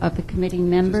one of the committee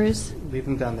members. Leave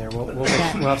them down there. We'll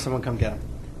have someone come get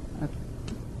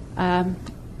them.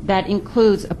 That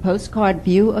includes a postcard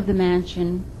view of the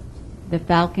mansion, the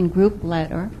Falcon Group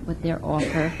letter with their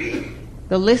offer,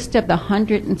 the list of the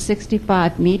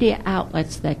 165 media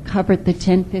outlets that covered the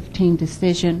 1015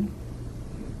 decision,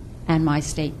 and my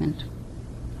statement.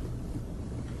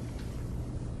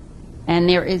 And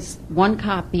there is one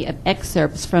copy of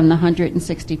excerpts from the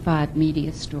 165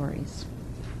 media stories.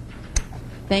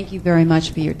 Thank you very much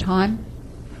for your time.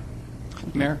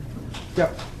 Mayor?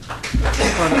 Yep.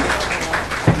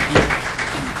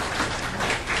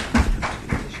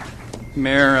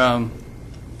 Mayor,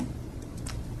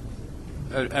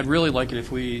 I'd really like it if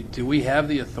do we have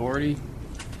the authority?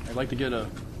 I'd like to get a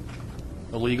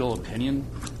legal opinion.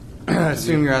 I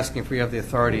assume you're asking if we have the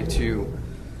authority to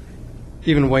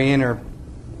even weigh in or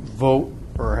vote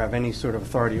or have any sort of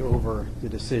authority over the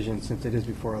decision, since it is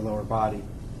before a lower body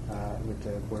with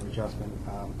the Board of Adjustment.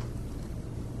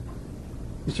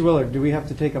 Mr. Willard, do we have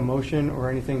to take a motion or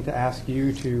anything to ask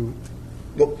you to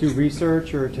do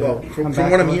research or to Well, come from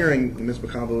back what to I'm us? hearing, Ms.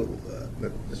 McConnell,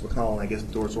 and I guess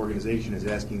Doris' organization is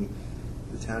asking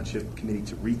the Township Committee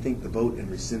to rethink the vote and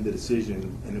rescind the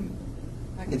decision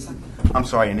and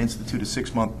institute a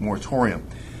 6-month moratorium.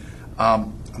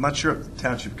 I'm not sure if the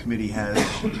Township Committee has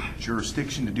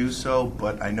jurisdiction to do so,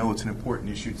 but I know it's an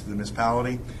important issue to the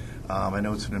municipality. I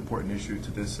know it's an important issue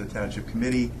to this Township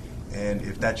Committee, and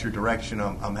if that's your direction,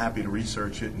 I'm happy to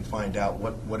research it and find out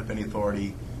what if any,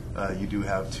 authority you do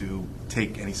have to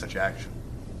take any such action,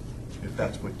 if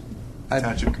that's what the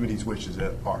Township Committee's wishes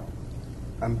are.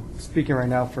 I'm speaking right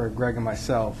now for Greg and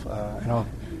myself, and I'll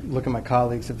look at my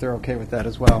colleagues if they're okay with that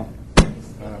as well.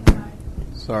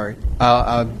 Sorry.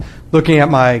 Looking at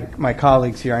my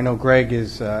colleagues here, I know Greg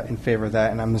is in favor of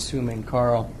that, and I'm assuming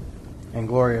Carl and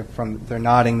Gloria, from their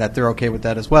nodding, that they're okay with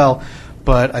that as well.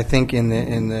 But I think in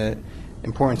the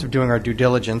importance of doing our due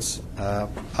diligence,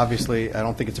 obviously I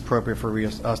don't think it's appropriate for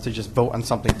us to just vote on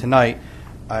something tonight.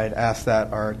 I'd ask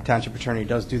that our township attorney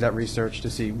does do that research to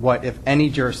see what, if any,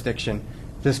 jurisdiction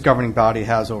this governing body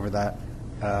has over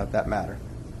that matter.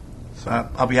 So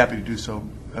I'll be happy to do so,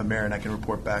 Mayor, and I can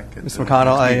report back. Ms.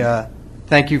 McConnell, I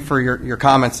thank you for your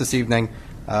comments this evening.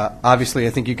 Obviously, I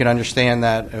think you can understand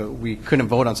that we couldn't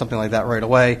vote on something like that right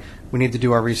away. We need to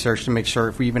do our research to make sure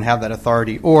if we even have that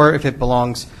authority, or if it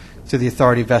belongs to the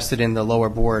authority vested in the lower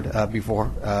board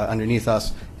before underneath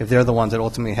us, if they're the ones that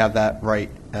ultimately have that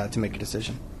right to make a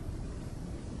decision.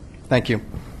 Thank you.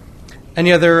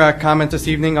 Any other comments this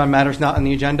evening on matters not on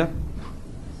the agenda?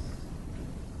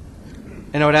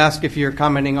 And I would ask, if you're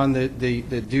commenting on the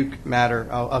Duke matter,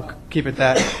 I'll keep it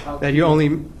that you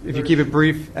only, if you keep it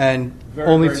brief and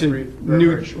only to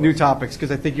new topics, because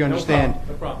I think you understand.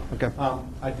 No problem. Okay.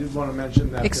 I did want to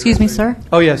mention that. Excuse me, sir?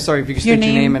 Oh, yeah, sorry, if you could state your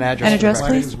name and address.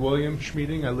 My name is William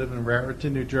Schmeeding. I live in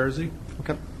Raritan, New Jersey.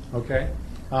 Okay. Okay.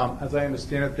 As I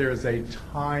understand it, there is a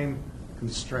time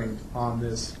constraint on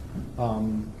this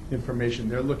information.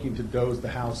 They're looking to doze the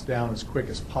House down as quick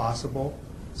as possible.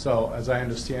 So, as I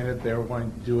understand it, they're going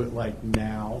to do it like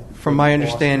now. From my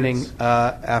understanding,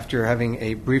 after having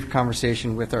a brief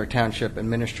conversation with our township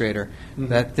administrator,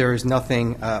 that there is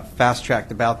nothing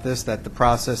fast-tracked about this, that the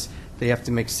process, they have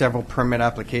to make several permit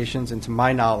applications, and to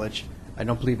my knowledge, I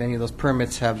don't believe any of those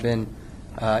permits have been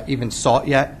even sought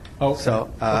yet. Okay.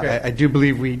 So Okay. I do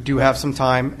believe we do have some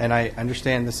time, and I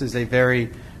understand this is a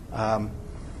very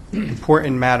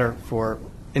important matter for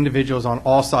individuals on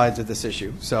all sides of this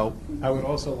issue. So I would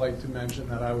also like to mention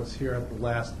that I was here at the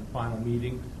last and final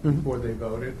meeting before they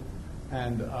voted,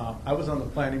 and I was on the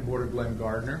planning board of Glen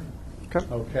Gardner.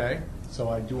 Okay. So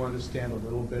I do understand a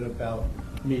little bit about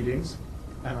meetings,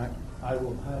 and I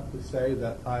will have to say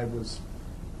that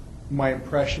my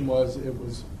impression was it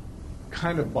was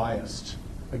kind of biased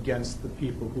against the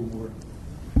people who were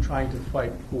trying to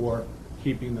fight for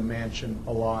keeping the mansion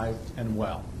alive and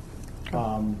well.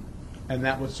 And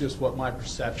that was just what my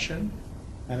perception.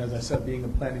 And as I said, being a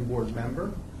planning board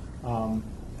member,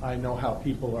 I know how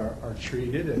people are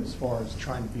treated as far as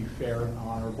trying to be fair and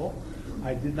honorable.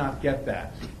 I did not get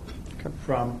that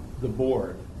from the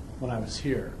board when I was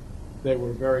here. They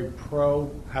were very pro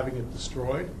having it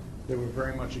destroyed. They were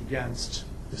very much against.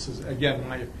 This is, again,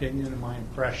 my opinion and my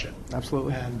impression.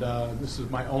 Absolutely. And this is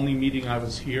my only meeting I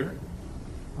was here.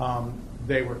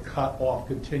 They were cut off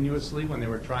continuously when they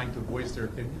were trying to voice their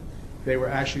opinion. They were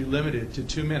actually limited to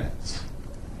 2 minutes.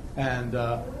 And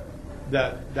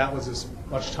that was as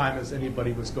much time as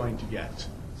anybody was going to get.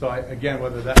 So, again,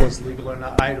 whether that was legal or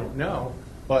not, I don't know.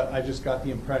 But I just got the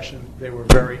impression they were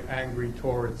very angry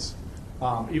towards,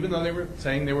 even though they were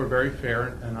saying they were very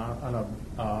fair and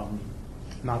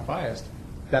not biased,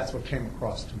 that's what came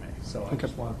across to me. So I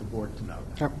just wanted the board to know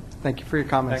that. Yep. Thank you for your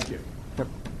comments. Thank you. Yep.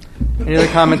 Any other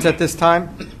comments at this time?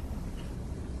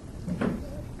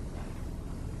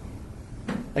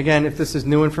 Again, if this is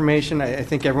new information, I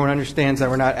think everyone understands that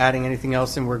we're not adding anything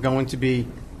else, and we're going to be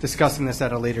discussing this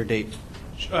at a later date.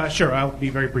 Sure, I'll be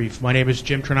very brief. My name is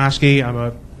Jim Tronosky. I'm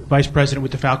a vice president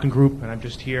with the Falcon Group, and I'm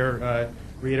just here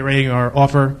reiterating our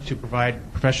offer to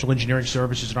provide professional engineering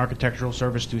services and architectural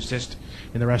service to assist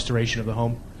in the restoration of the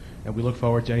home. And we look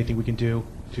forward to anything we can do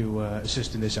to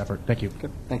assist in this effort. Thank you. Okay.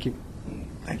 Thank you.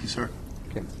 Thank you, sir.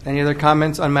 Okay. Any other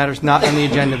comments on matters not on the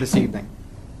agenda this evening?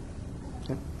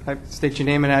 State your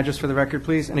name and address for the record,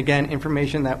 please. And again,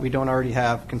 information that we don't already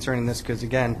have concerning this, because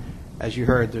again, as you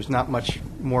heard, there's not much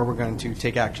more we're going to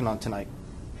take action on tonight.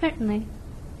 Certainly.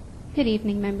 Good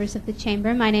evening, members of the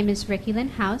Chamber. My name is Ricky Lynn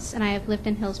House, and I have lived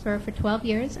in Hillsborough for 12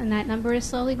 years, and that number is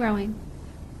slowly growing.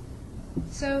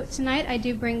 So tonight I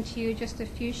do bring to you just a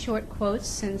few short quotes,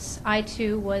 since I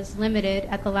too was limited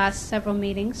at the last several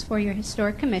meetings for your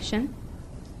Historic Commission.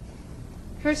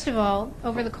 First of all,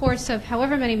 over the course of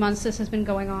however many months this has been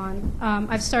going on,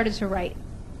 I've started to write,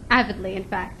 avidly in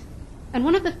fact. And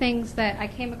one of the things that I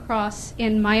came across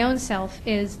in my own self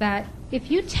is that if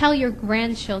you tell your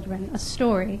grandchildren a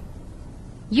story,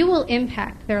 you will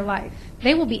impact their life.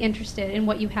 They will be interested in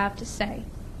what you have to say.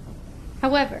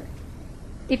 However,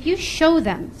 if you show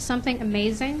them something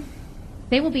amazing,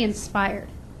 they will be inspired,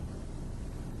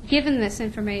 given this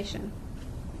information.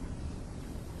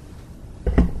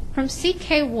 From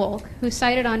C.K. Wolk, who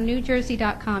cited on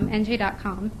NewJersey.com,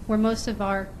 NJ.com, where most of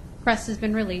our press has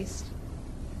been released,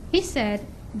 he said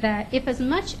that if as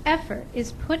much effort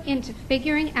is put into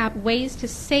figuring out ways to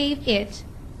save it,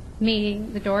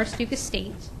 meaning the Doris Duke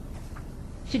estate,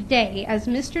 today, as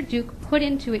Mr. Duke put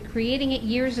into it creating it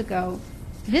years ago,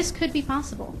 this could be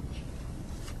possible.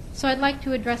 So I'd like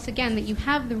to address again that you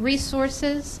have the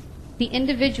resources, the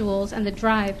individuals, and the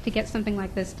drive to get something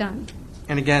like this done.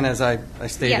 And again, as I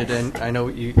stated, Yes. and I know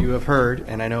you have heard,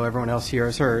 and I know everyone else here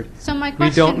has heard. So my we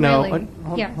question don't know. really-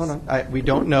 Hold yes. on. We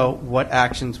don't know what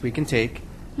actions we can take.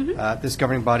 Mhm. This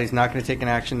governing body is not going to take an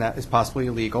action that is possibly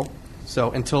illegal.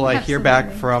 So until I hear back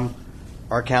Absolutely. from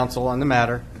our counsel on the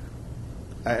matter,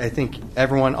 I think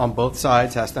everyone on both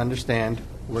sides has to understand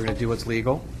we're going to do what's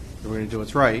legal, we're going to do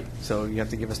what's right, so you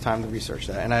have to give us time to research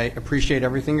that. And I appreciate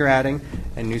everything you're adding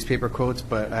and newspaper quotes,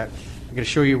 but I'm going to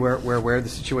show you where we're aware of the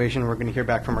situation. We're going to hear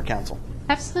back from our counsel.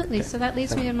 Absolutely. So that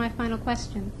leads Thank me you. to my final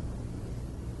question.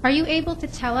 Are you able to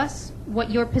tell us what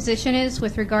your position is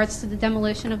with regards to the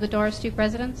demolition of the Doris Duke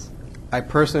residence? I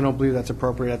personally don't believe that's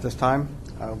appropriate at this time.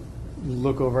 I'll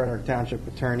look over at our township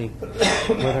attorney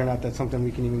whether or not that's something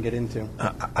we can even get into.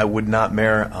 I would not,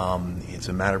 Mayor. It's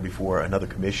a matter before another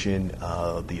commission.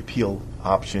 The appeal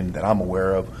option that I'm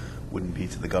aware of wouldn't be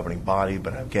to the governing body,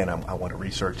 but again, I want to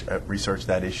research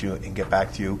that issue and get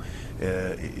back to you.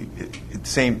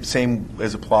 Same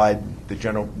as applied, the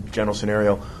general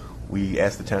scenario. We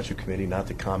asked the Township Committee not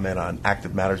to comment on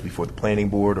active matters before the Planning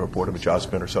Board or Board of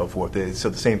Adjustment or so forth.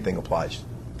 So the same thing applies.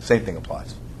 Same thing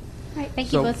applies. All right. Thank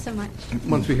So, you both so much.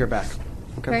 Once we hear back.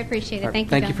 Okay? Very appreciate it. All right. Thank you,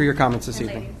 Thank you Bill. for your comments this And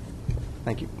evening. ladies.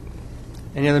 Thank you.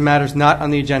 Any other matters not on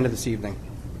the agenda this evening?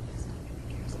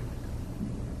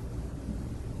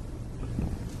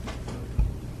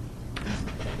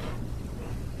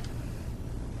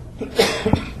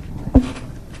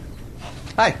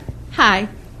 Hi. Hi,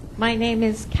 my name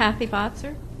is Kathy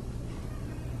Botzer,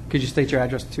 Could you state your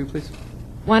address too, please?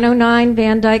 109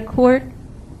 Van Dyke Court,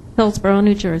 Hillsborough,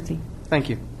 New Jersey. Thank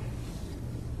you.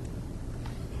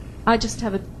 I just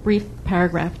have a brief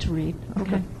paragraph to read.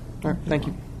 Okay. All right. Thank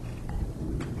you.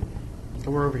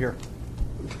 So we're over here.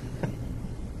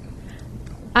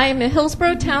 I am a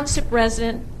Hillsborough Township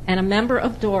resident and a member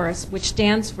of DORIS, which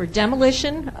stands for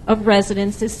Demolition of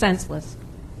Residence is Senseless,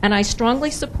 and I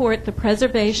strongly support the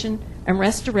preservation and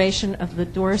restoration of the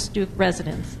Doris Duke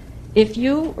residence. If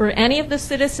you or any of the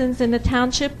citizens in the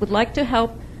township would like to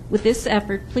help with this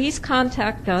effort, please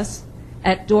contact us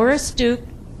at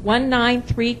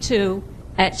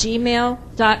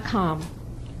dorisduke1932@gmail.com.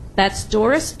 That's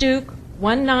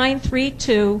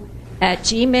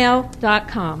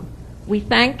dorisduke1932@gmail.com. We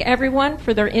thank everyone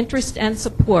for their interest and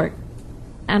support.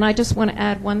 And I just want to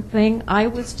add one thing. I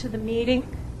was to the meeting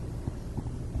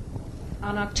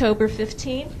on October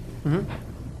 15th.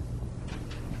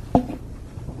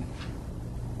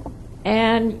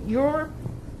 And your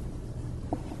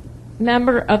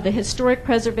member of the Historic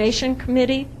Preservation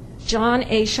Committee, John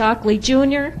A. Shockley,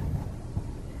 Jr.,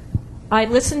 I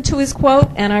listened to his quote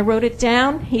and I wrote it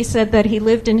down. He said that he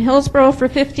lived in Hillsborough for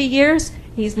 50 years.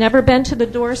 He's never been to the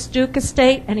Doris Duke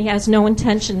estate, and he has no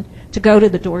intention to go to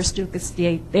the Doris Duke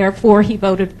estate. Therefore, he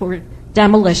voted for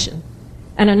demolition.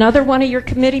 And another one of your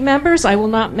committee members, I will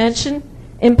not mention,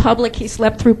 in public, he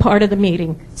slept through part of the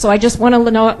meeting. So I just want to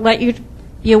let you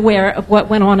be aware of what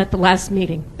went on at the last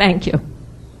meeting. Thank you.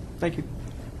 Thank you.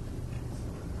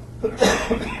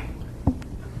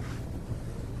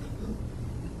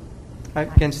 All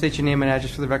right, again, state your name and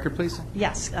address for the record, please.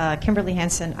 Yes, Kimberly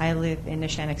Hansen. I live in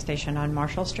Neshannock Station on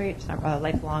Marshall Street, a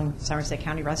lifelong Somerset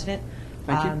County resident.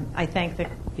 Thank you. I thank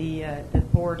the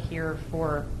board here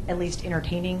for at least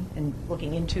entertaining and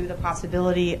looking into the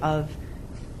possibility of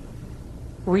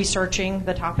researching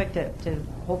the topic to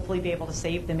hopefully be able to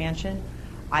save the mansion.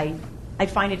 I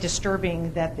find it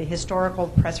disturbing that the Historical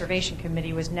Preservation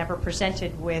Committee was never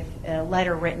presented with a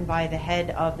letter written by the head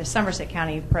of the Somerset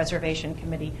County Preservation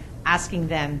Committee asking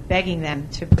them, begging them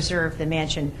to preserve the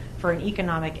mansion for an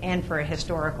economic and for a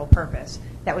historical purpose.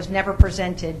 That was never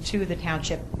presented to the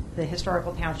township, the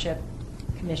Historical Township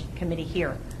Committee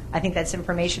here. I think that's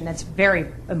information that's very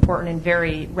important and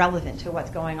very relevant to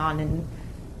what's going on, and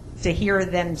to hear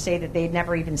them say that they'd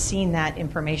never even seen that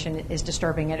information is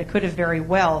disturbing, and it could have very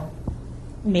well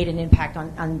made an impact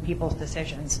on people's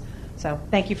decisions. So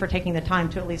thank you for taking the time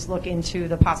to at least look into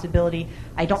the possibility.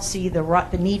 I don't see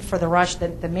the need for the rush.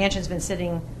 The mansion's been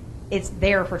sitting, it's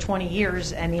there for 20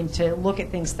 years. I mean, to look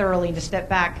at things thoroughly and to step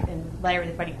back and let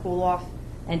everybody cool off,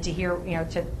 and to hear,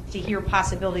 to hear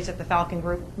possibilities that the Falcon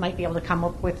Group might be able to come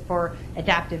up with for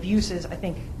adaptive uses, I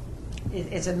think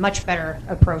is a much better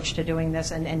approach to doing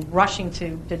this, and rushing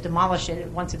to demolish it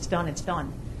once it's done, it's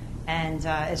done. And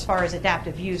as far as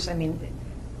adaptive use, I mean,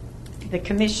 the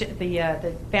commission,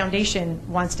 the foundation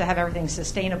wants to have everything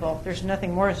sustainable. There's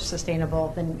nothing more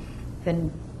sustainable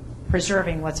than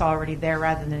preserving what's already there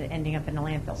rather than it ending up in a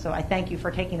landfill. So I thank you for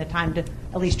taking the time to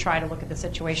at least try to look at the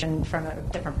situation from a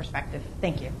different perspective.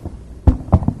 Thank you.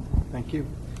 Thank you.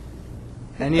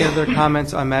 Any other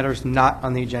comments on matters not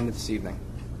on the agenda this evening?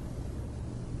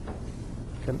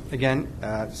 Okay. Again,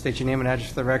 state your name and address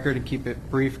for the record and keep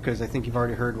it brief, because I think you've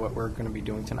already heard what we're going to be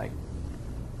doing tonight.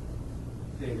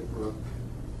 David Brook.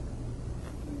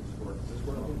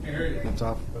 That's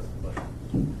off.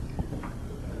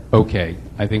 Okay,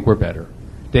 I think we're better.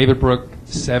 David Brook,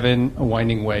 7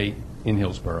 Winding Way in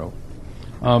Hillsborough.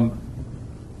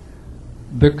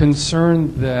 The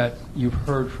concern that you've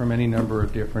heard from any number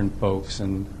of different folks,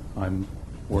 and I'm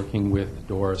working with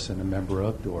Doris and a member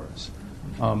of Doris,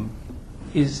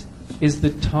 is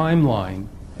the timeline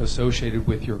associated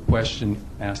with your question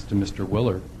asked to Mr.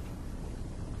 Willard.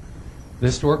 The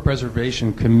Historic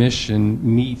Preservation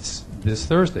Commission meets this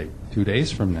Thursday, 2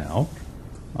 days from now,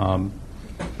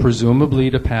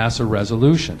 presumably to pass a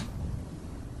resolution.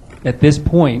 At this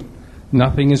point,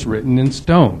 nothing is written in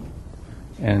stone.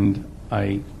 And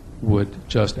I would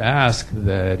just ask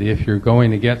that if you're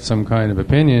going to get some kind of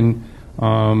opinion,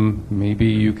 maybe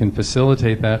you can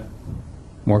facilitate that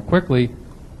more quickly.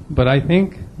 But I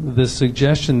think the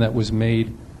suggestion that was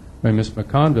made by Ms.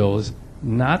 McConville is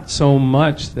not so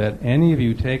much that any of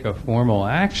you take a formal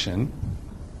action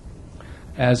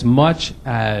as much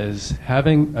as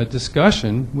having a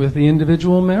discussion with the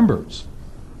individual members.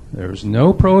 There's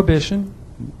no prohibition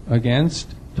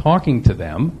against talking to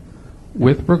them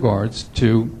with regards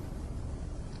to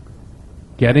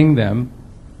getting them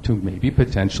to maybe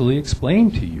potentially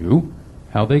explain to you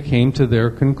how they came to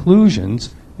their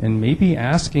conclusions, and maybe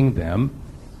asking them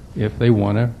if they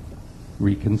want to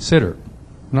reconsider.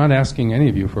 I'm not asking any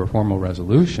of you for a formal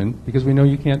resolution, because we know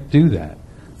you can't do that.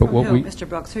 But From who, Mr.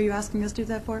 Brooks, who are you asking us to do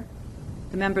that for?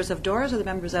 The members of Doris or the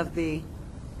members of the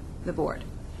board?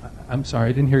 I'm sorry,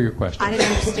 I didn't hear your question. I didn't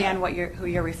understand who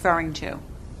you're referring to.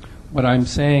 What I'm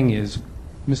saying is,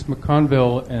 Ms.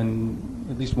 McConville and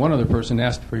at least one other person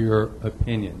asked for your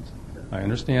opinions. I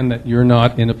understand that you're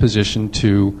not in a position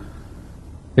to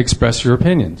express your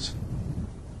opinions.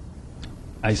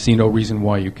 I see no reason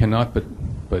why you cannot, but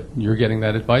you're getting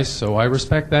that advice, so I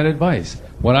respect that advice.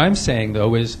 What I'm saying,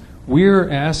 though, is we're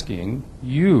asking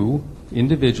you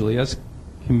individually as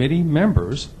committee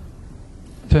members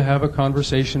to have a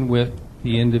conversation with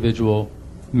the individual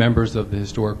members of the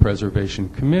Historic Preservation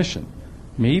Commission.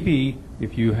 Maybe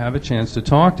if you have a chance to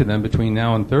talk to them between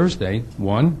now and Thursday,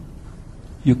 1,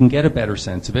 you can get a better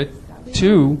sense of it.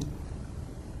 2,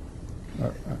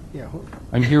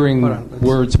 I'm hearing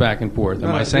words back and forth.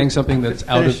 Am I saying something that's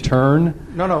out of turn?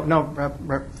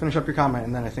 No. Finish up your comment,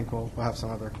 and then I think we'll have some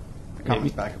other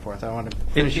comments back and forth. I want to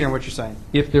finish hearing what you're saying.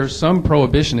 If there's some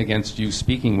prohibition against you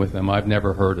speaking with them, I've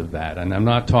never heard of that. And I'm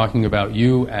not talking about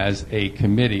you as a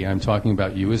committee. I'm talking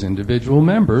about you as individual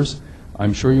members.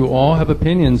 I'm sure you all have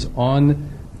opinions on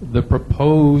the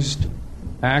proposed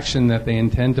action that they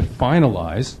intend to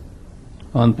finalize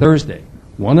on Thursday.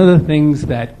 One of the things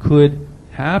that could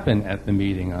happen at the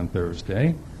meeting on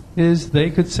Thursday is they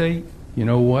could say, you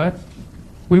know what,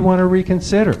 we want to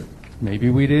reconsider. Maybe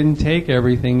we didn't take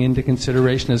everything into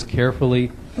consideration as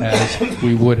carefully as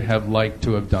we would have liked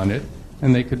to have done it,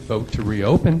 and they could vote to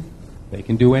reopen. They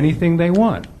can do anything they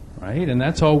want, right? And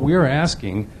that's all we're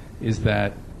asking, is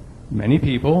that many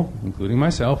people, including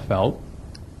myself, felt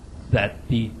that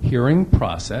the hearing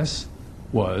process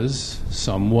was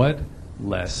somewhat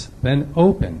less than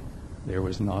open. There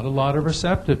was not a lot of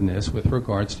receptiveness with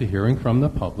regards to hearing from the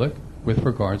public with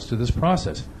regards to this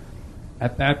process.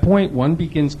 at that point, one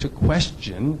begins to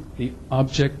question the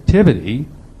objectivity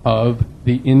of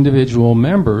the individual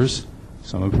members,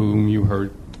 some of whom you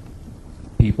heard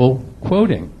people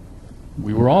quoting.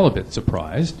 We were all a bit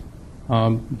surprised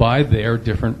by their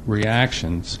different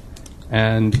reactions.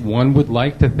 And one would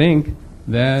like to think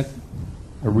that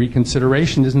a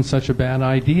reconsideration isn't such a bad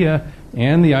idea,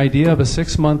 and the idea of a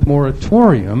 6-month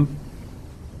moratorium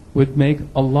would make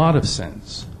a lot of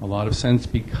sense. A lot of sense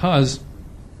because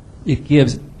it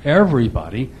gives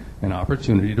everybody an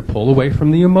opportunity to pull away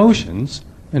from the emotions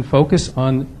and focus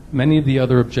on many of the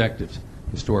other objectives: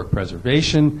 historic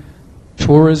preservation,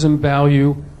 tourism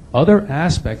value, other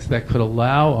aspects that could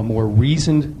allow a more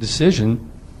reasoned decision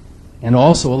and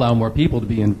also allow more people to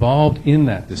be involved in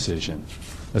that decision.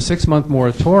 A 6-month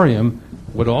moratorium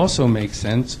would also make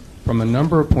sense from a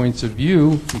number of points of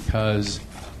view because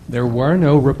there were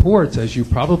no reports, as you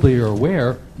probably are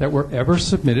aware, that were ever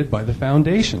submitted by the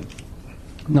foundation.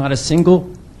 Not a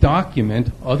single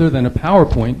document other than a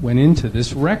PowerPoint went into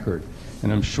this record.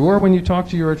 And I'm sure when you talk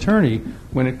to your attorney,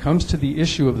 when it comes to the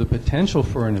issue of the potential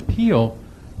for an appeal,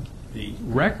 the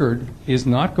record is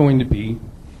not going to be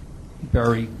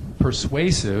very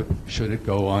persuasive should it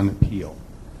go on appeal.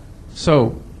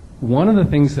 So one of the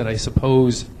things that I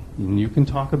suppose, and you can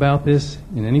talk about this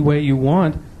in any way you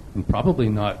want, and probably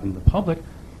not in the public,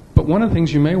 but one of the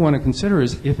things you may want to consider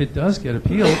is if it does get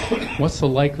appealed, what's the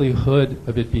likelihood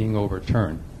of it being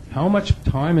overturned? How much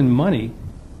time and money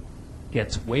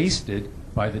gets wasted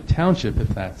by the township if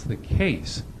that's the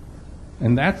case?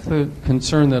 And that's the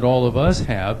concern that all of us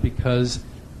have because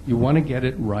you want to get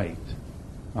it right.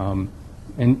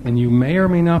 And you may or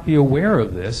may not be aware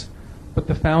of this, but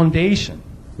the foundation,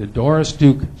 the Doris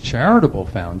Duke Charitable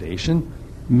Foundation,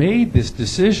 made this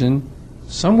decision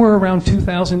somewhere around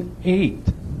 2008.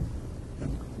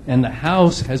 And the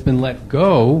house has been let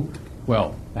go.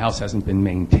 Well, the house hasn't been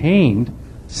maintained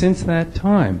since that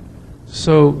time.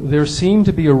 So there seemed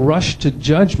to be a rush to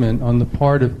judgment on the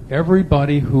part of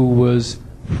everybody who was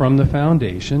from the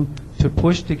foundation to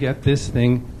push to get this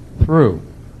thing through.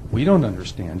 We don't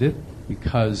understand it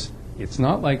because it's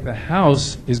not like the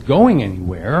house is going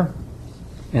anywhere,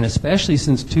 and especially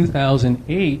since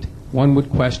 2008, one would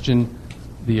question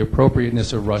the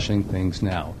appropriateness of rushing things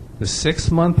now. The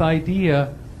 6-month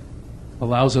idea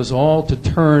allows us all to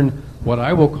turn what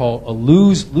I will call a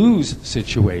lose-lose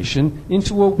situation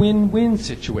into a win-win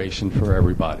situation for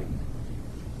everybody.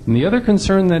 And the other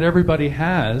concern that everybody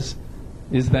has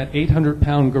is that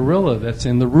 800-pound gorilla that's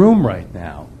in the room right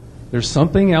now. There's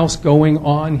something else going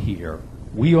on here.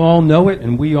 We all know it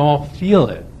and we all feel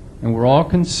it. And we're all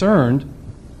concerned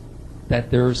that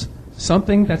there's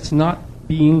something that's not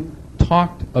being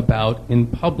talked about in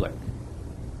public.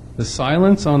 The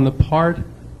silence on the part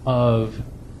of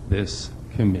this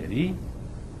committee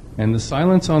and the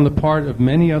silence on the part of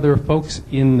many other folks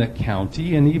in the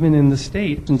county and even in the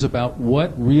state is about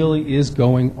what really is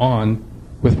going on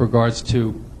with regards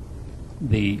to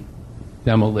the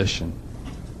demolition.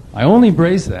 I only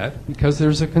raise that because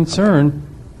there's a concern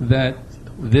that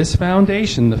this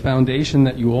foundation, the foundation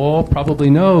that you all probably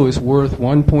know is worth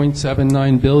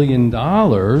 $1.79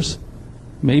 billion,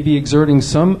 may be exerting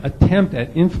some attempt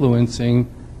at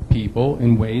influencing people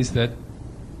in ways that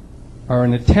are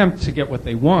an attempt to get what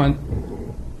they want.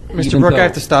 Mr. Brooke, I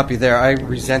have to stop you there. I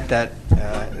resent that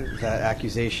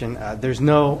accusation. There's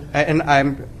no, and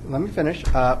let me finish.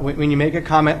 When you make a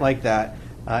comment like that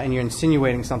and you're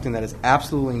insinuating something that is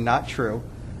absolutely not true,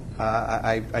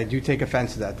 I do take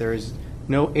offense to that. There is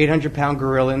no 800-pound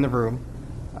gorilla in the room.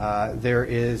 There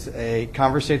is a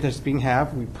conversation that's being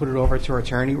had. We put it over to our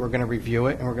attorney. We're going to review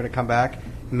it, and we're going to come back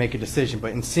and make a decision.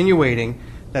 But insinuating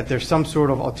that there's some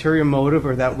sort of ulterior motive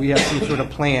or that we have some sort of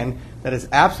plan that is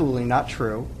absolutely not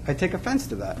true, I take offense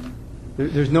to that.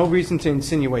 There's no reason to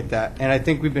insinuate that. And I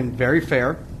think we've been very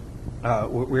fair.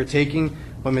 We're taking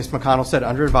what Ms. McConnell said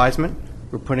under advisement.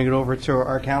 We're putting it over to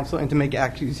our counsel, and to make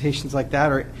accusations like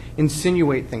that or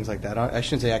insinuate things like that. I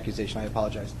shouldn't say accusation. I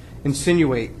apologize.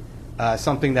 Insinuate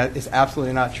something that is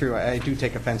absolutely not true. I do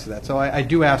take offense to that. So I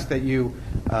do ask that you,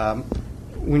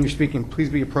 when you're speaking, please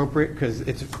be appropriate because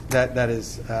that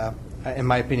is, in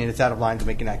my opinion, it's out of line to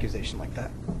make an accusation like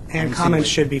that. And comments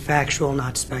should be factual,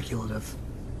 not speculative.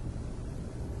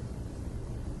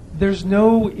 There's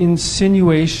no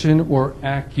insinuation or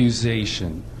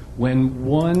accusation. When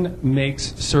one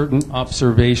makes certain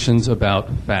observations about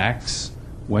facts,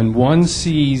 when one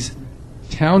sees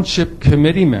township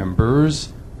committee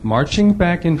members marching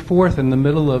back and forth in the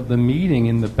middle of the meeting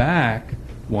in the back,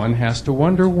 one has to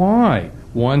wonder why.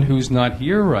 One who's not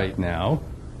here right now,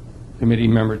 Committee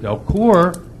Member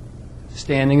Delcourt,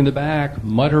 standing in the back,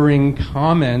 muttering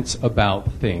comments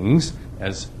about things,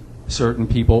 as certain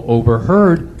people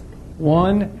overheard,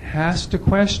 one has to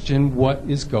question what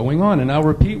is going on. And I'll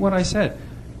repeat what I said.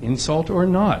 Insult or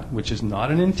not, which is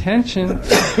not an intention.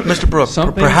 Mr. Brooks,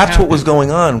 perhaps what was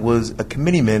going on was a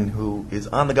committeeman who is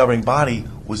on the governing body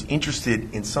was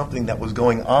interested in something that was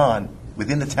going on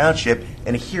within the township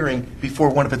and a hearing before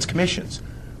one of its commissions.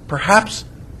 Perhaps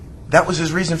that was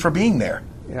his reason for being there.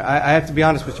 Yeah, I have to be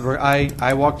honest, Mr. Brooks.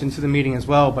 I walked into the meeting as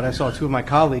well, but I saw two of my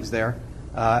colleagues there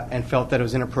and felt that it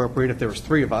was inappropriate if there was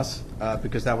three of us,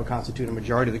 because that would constitute a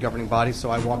majority of the governing body, so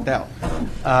I walked out.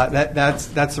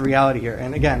 That's the reality here.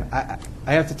 And again,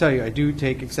 I have to tell you, I do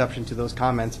take exception to those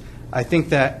comments. I think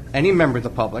that any member of the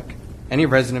public, any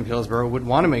resident of Hillsborough, would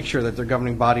want to make sure that their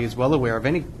governing body is well aware of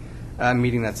any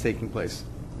meeting that's taking place.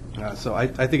 So I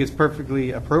think it's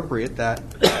perfectly appropriate that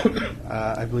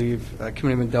I believe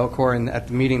Committeeman Delcor, and at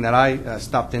the meeting that I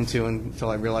stopped into until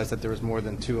I realized that there was more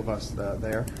than two of us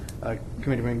there,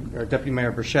 Committeeman or Deputy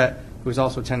Mayor Burchett, who was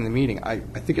also attending the meeting. I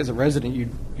think as a resident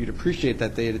you'd appreciate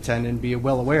that they'd attend and be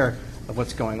well aware of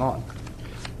what's going on.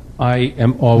 I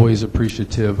am always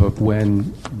appreciative of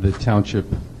when the township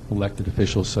elected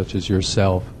officials such as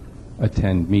yourself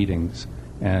attend meetings.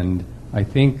 And I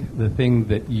think the thing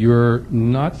that you're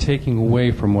not taking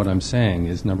away from what I'm saying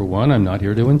is, number one, I'm not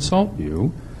here to insult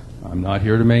you. I'm not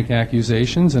here to make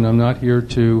accusations, and I'm not here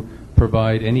to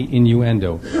provide any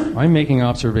innuendo. I'm making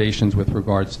observations with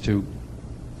regards to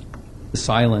the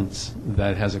silence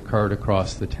that has occurred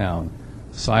across the town.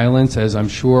 Silence, as I'm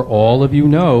sure all of you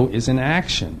know, is an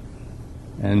action.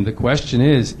 And the question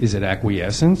is it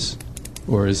acquiescence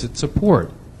or is it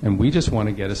support? And we just want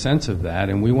to get a sense of that,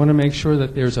 and we want to make sure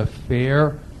that there's a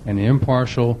fair and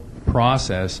impartial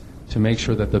process to make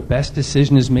sure that the best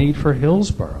decision is made for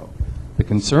Hillsborough. The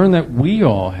concern that we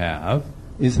all have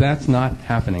is that's not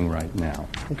happening right now.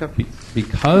 Okay.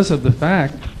 Because of the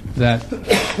fact that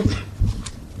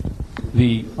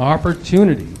the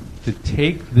opportunity to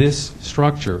take this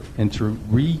structure and to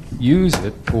reuse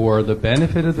it for the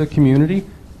benefit of the community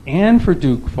and for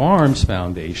Duke Farms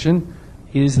Foundation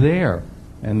is there.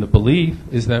 And the belief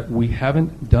is that we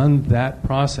haven't done that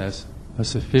process a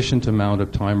sufficient amount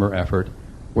of time or effort.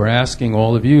 We're asking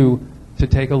all of you to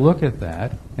take a look at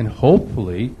that, and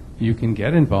hopefully you can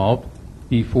get involved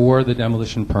before the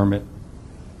demolition permit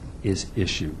is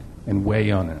issued and weigh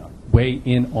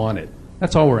in on it.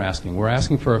 That's all we're asking. We're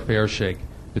asking for a fair shake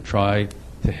to try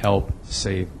to help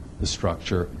save the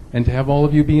structure and to have all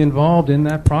of you be involved in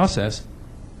that process.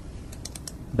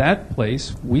 That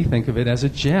place, we think of it as a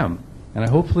gem. And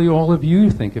hopefully all of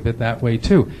you think of it that way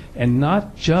too. And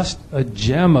not just a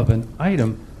gem of an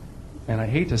item, and I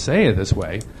hate to say it this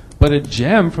way, but a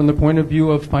gem from the point of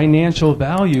view of financial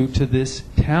value to this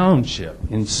township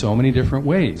in so many different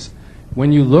ways.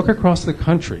 When you look across the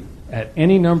country at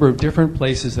any number of different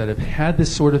places that have had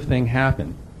this sort of thing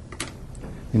happen,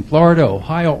 in Florida,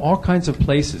 Ohio, all kinds of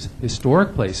places,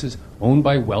 historic places owned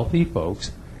by wealthy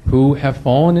folks who have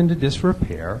fallen into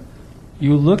disrepair,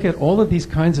 you look at all of these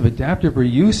kinds of adaptive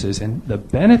reuses, and the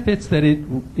benefits that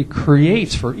it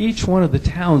creates for each one of the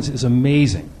towns is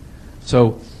amazing.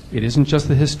 So it isn't just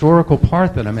the historical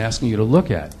part that I'm asking you to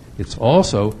look at. It's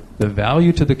also the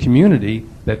value to the community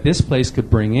that this place could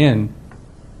bring in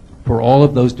for all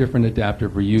of those different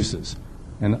adaptive reuses.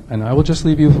 And I will just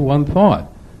leave you with one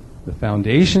thought. The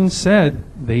foundation said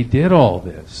they did all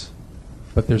this,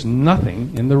 but there's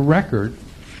nothing in the record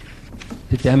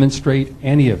to demonstrate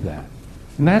any of that.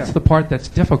 And that's the part that's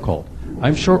difficult.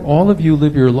 I'm sure all of you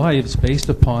live your lives based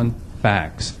upon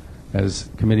facts, as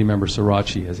Committee Member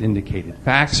Sirachi has indicated.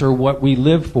 Facts are what we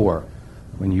live for.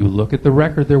 When you look at the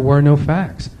record, there were no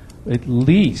facts. At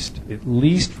least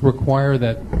require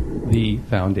that the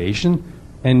foundation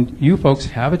and you folks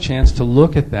have a chance to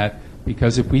look at that,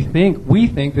 because if we think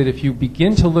that if you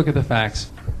begin to look at the facts,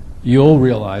 you'll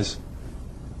realize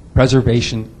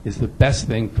preservation is the best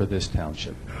thing for this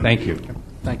township. Thank you.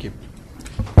 Thank you.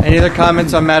 Any other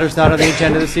comments on matters not on the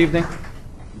agenda this evening?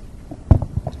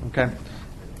 Okay.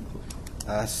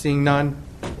 Seeing none.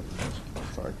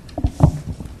 Sorry.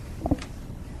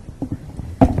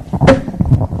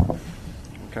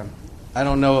 Okay. I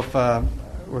don't know if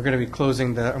we're going to be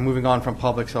closing or moving on from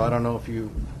public, so I don't know if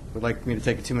you would like me to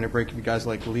take a 2-minute break. If you guys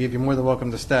would like to leave, you're more than welcome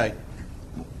to stay.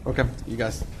 Okay. You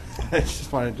guys. I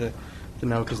just wanted to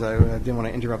know because I didn't want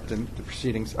to interrupt the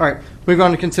proceedings. All right, moving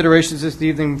on to considerations this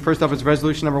evening. First off is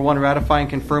resolution number 1, ratifying and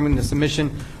confirming the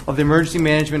submission of the Emergency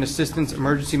Management Assistance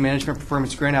Emergency Management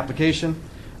Performance Grant application.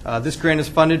 This grant is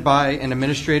funded by and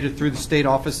administrated through the State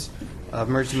Office of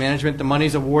Emergency Management. The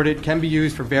monies awarded can be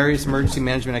used for various emergency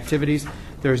management activities.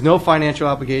 There is no financial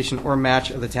obligation or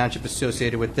match of the township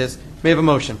associated with this. May I have a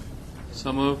motion?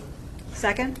 So move.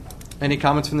 Second? Any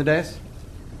comments from the dais?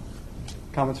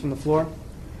 Comments from the floor?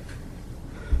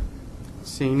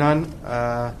 Seeing none,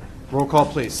 roll call,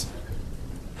 please.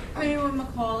 Committeewoman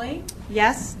McCauley?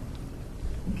 Yes?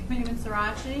 Committeeman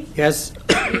Sirachi? Yes.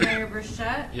 Mayor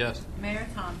Burchett? Yes. Mayor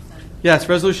Thompson? Yes,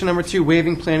 resolution number 2,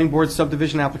 waiving planning board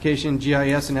subdivision application,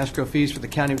 GIS and escrow fees for the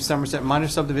County of Somerset minor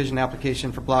subdivision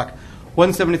application for block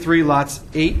 173, lots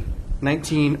 8,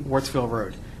 19, Wartsville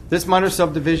Road. This minor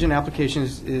subdivision application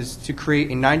is to create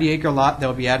a 90-acre lot that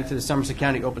will be added to the Somerset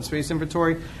County open space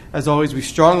inventory. As always, we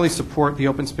strongly support the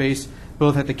open space,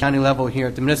 both at the county level and here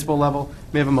at the municipal level.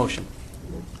 May I have a motion?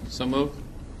 So move.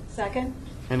 Second?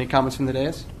 Any comments from the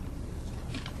dais?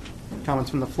 Comments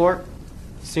from the floor?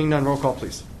 Seeing none, roll call,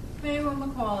 please.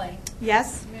 Committeewoman McCauley?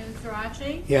 Yes? Committeeman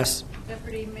Sirachi? Yes.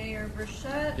 Deputy Mayor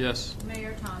Burchett? Yes.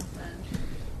 Mayor Thompson?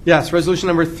 Yes, resolution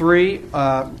number 3,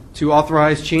 to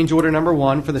authorize change order number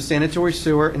 1 for the sanitary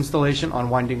sewer installation on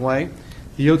Winding Way.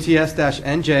 The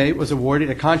OTS-NJ was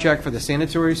awarded a contract for the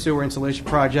sanitary sewer installation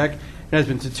project and has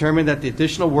been determined that the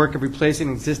additional work of replacing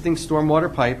an existing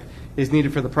stormwater pipe is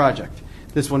needed for the project.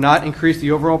 This will not increase the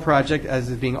overall project as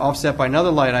it is being offset by another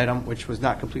light item which was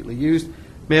not completely used.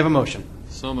 May I have a motion?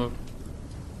 So move.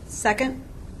 Second?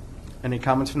 Any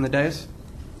comments from the dais?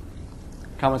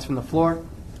 Comments from the floor?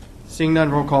 Seeing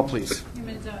none, roll call, please.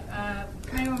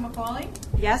 Committeewoman McCauley?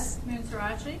 Yes? Committeeman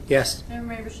Sirachi? Yes.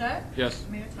 Mayor Burchett? Yes.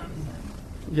 Mayor Thompson?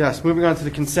 Yes, moving on to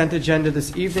the consent agenda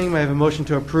this evening. May I have a motion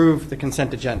to approve the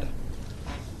consent agenda?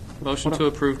 Motion to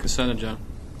approve consent agenda.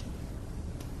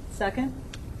 Second?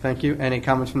 Thank you. Any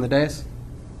comments from the dais?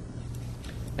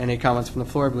 Any comments from the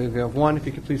floor? I believe we have one. If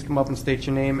you could please come up and state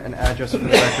your name and address for the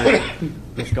record.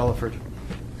 Ms. Gulliford.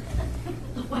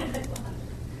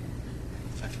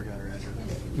 I forgot her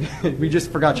address. We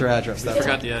just forgot your address. I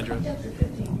forgot the address.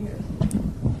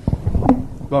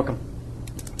 Welcome.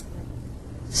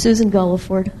 Susan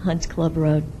Gulliford, Hunt Club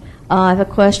Road. I have a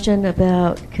question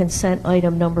about consent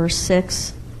item number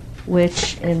 6,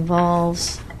 which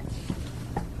involves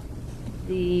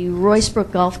the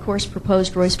Roycebrook Golf Course,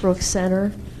 proposed Roycebrook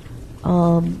Center.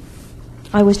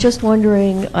 I was just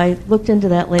wondering, I looked into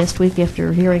that last week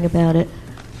after hearing about it.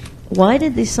 Why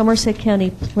did the Somerset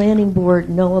County Planning Board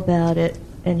know about it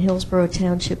and Hillsborough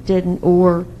Township didn't?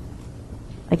 Or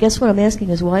I guess what I'm asking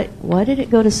is why did it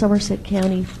go to Somerset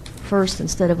County first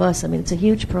instead of us? I mean, it's a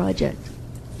huge project.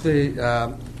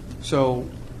 So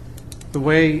the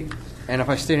way, and if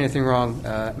I state anything wrong,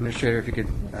 Administrator, if you could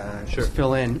just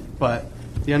fill in, but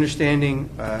the understanding,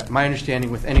 my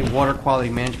understanding with any water quality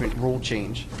management rule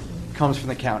change comes from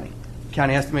the county. The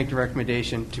county has to make the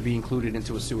recommendation to be included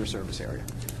into a sewer service area.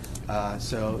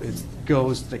 So it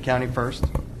goes to the county first,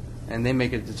 and they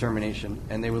make a determination,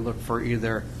 and they would look for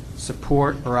either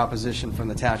support or opposition from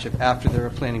the township after their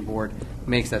planning board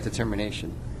makes that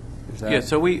determination. Yeah,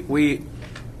 so we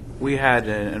had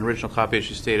an original copy, as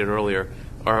you stated earlier.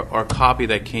 Our copy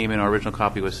that came in, our original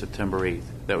copy was September 8th,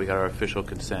 that we got our official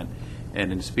consent.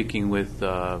 And in speaking with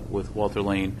Walter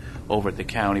Lane over at the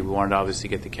county, we wanted to obviously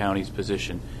get the county's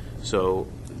position. So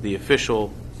the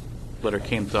official letter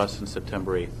came to us on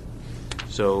September 8th.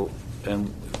 So,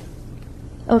 and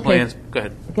Okay. plans, go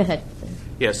ahead. Go ahead.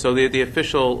 Yeah, so the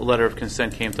official letter of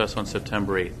consent came to us on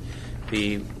September 8th.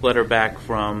 The letter back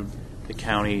from the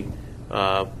county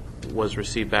was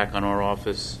received back on our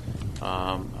office.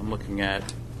 I'm looking at,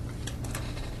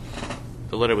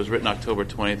 the letter was written October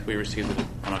 20th. We received it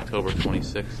on October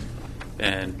 26th.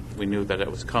 And we knew that it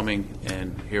was coming,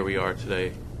 and here we are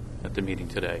today at the meeting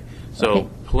today. So Okay.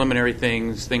 preliminary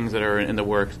things that are in the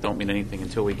works don't mean anything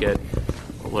until we get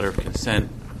a letter of consent,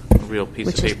 a real piece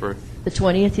Which of is paper. the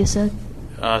 20th, you said?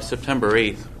 September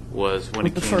 8th was when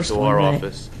it The came first to one, our right.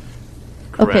 office.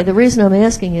 Okay, Correct. the reason I'm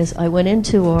asking is I went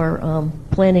into our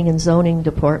planning and zoning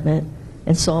department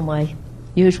and saw my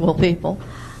usual people,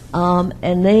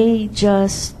 and they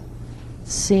just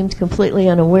seemed completely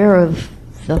unaware of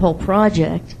the whole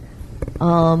project.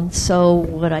 So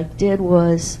what I did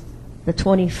was the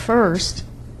 21st,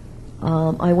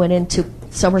 I went into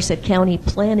Somerset County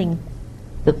Planning,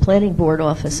 the planning board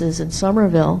offices in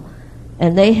Somerville,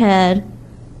 and they had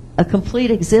a complete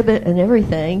exhibit and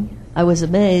everything. I was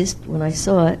amazed when I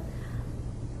saw it.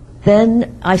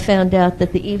 Then I found out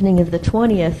that the evening of the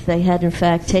 20th, they had in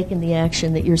fact taken the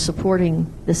action that you're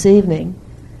supporting this evening.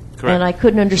 Correct. And I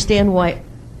couldn't understand why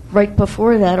right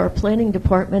before that our planning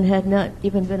department had not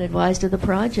even been advised of the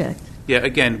project. Yeah,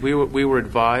 again, we were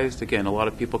advised. Again, a lot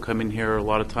of people come in here a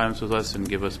lot of times with us and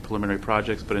give us preliminary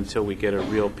projects, but until we get a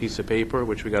real piece of paper,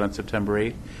 which we got on September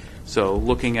 8th. So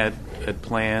looking at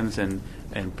plans and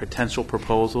and potential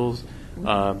proposals.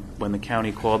 When the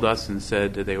county called us and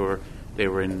said that they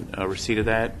were in receipt of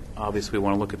that, obviously we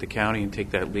want to look at the county and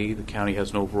take that lead. The county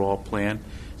has an overall plan,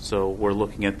 so we're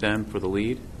looking at them for the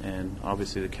lead, and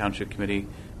obviously the Township Committee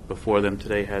before them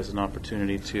today has an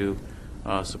opportunity to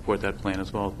support that plan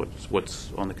as well,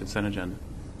 what's on the consent agenda.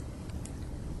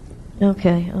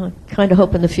 Okay. I kind of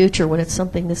hope in the future when it's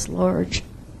something this large,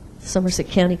 Somerset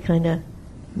County kind of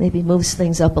maybe moves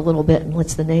things up a little bit and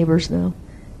lets the neighbors know.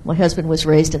 My husband was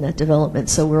raised in that development,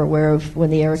 so we're aware of when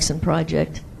the Erickson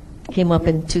project came up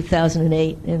in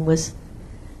 2008 and was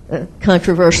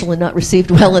controversial and not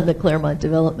received well in the Claremont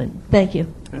development. Thank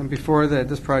you. And before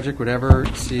this project would ever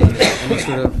see any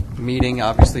sort of meeting,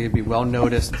 obviously it'd be well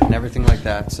noticed and everything like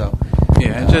that. So,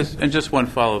 yeah, and just one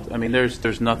follow-up. I mean,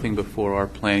 there's nothing before our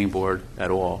planning board at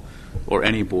all, or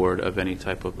any board of any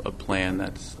type of a plan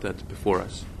that's before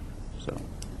us. So.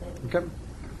 Okay.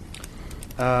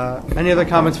 Any other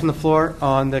comments from the floor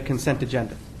on the consent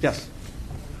agenda? Yes.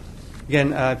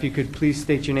 Again, if you could please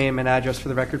state your name and address for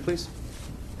the record, please.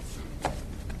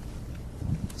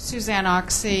 Suzanne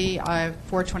Oxy,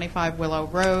 425 Willow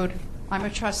Road. I'm a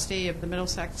trustee of the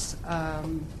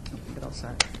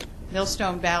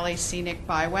Millstone Valley Scenic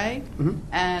Byway,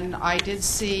 and I did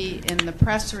see in the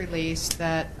press release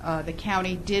that the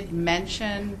county did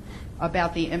mention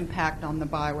about the impact on the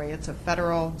byway. It's a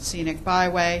federal scenic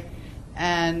byway,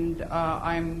 and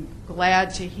I'm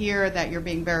glad to hear that you're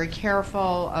being very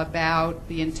careful about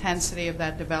the intensity of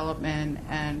that development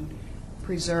and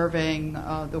preserving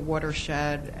the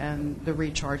watershed and the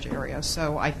recharge area.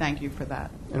 So I thank you for that.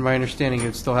 In my understanding,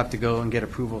 you'd still have to go and get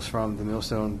approvals from the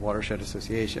Millstone Watershed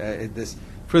Association.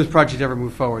 For this project to ever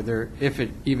move forward, if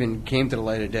it even came to the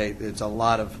light of day, it's a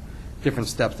lot of different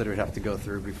steps that it would have to go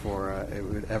through before it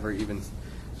would ever even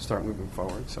start moving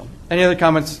forward. So, any other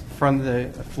comments from the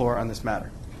floor on this matter?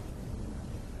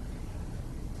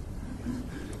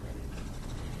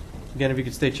 Again, if you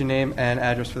could state your name and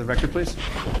address for the record, please.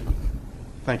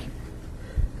 Thank you.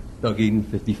 Doug Eden,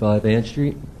 55 Ann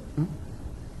Street.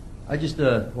 I just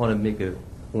want to make a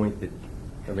point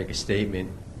or make a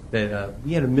statement that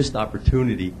we had a missed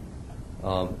opportunity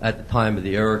at the time of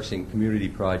the Erickson Community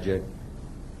Project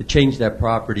to change that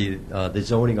property, the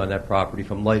zoning on that property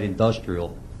from light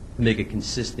industrial to make it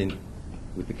consistent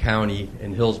with the county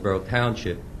and Hillsborough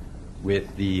Township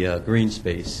with the green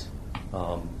space,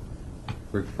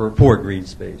 for green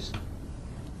space.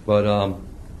 But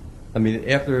I mean,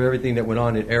 after everything that went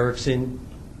on at Erickson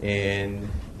and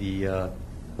the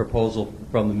proposal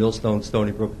from the Millstone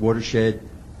Stony Brook Watershed,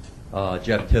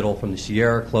 Jeff Tittle from the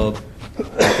Sierra Club,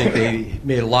 I think they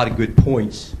made a lot of good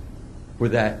points for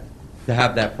that, to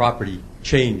have that property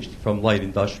changed from light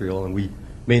industrial, and we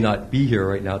may not be here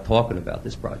right now talking about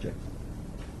this project.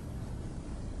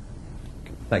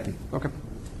 Thank you. Okay.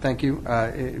 Thank you.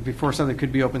 Before something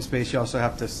could be open space, you also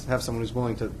have to have someone who's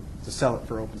willing to sell it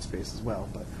for open space as well.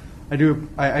 But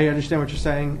I understand what you're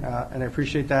saying, and I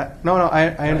appreciate that. No,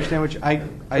 I understand what I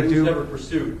It do. was never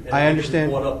pursued. And I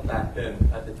understand. It was brought up back then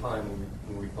at the time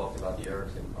when we talked about the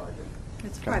Erickson project.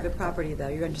 It's private property, though.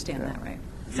 You understand that, right?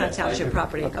 It's not Yes, I township do.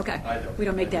 property. Okay. Okay. I do. We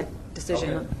don't make that decision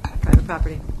Okay. on private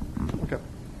property. Okay.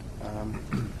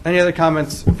 Any other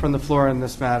comments from the floor on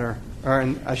this matter,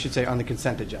 or I should say on the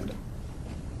consent agenda?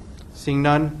 Seeing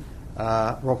none,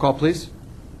 roll call, please.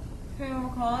 Mayor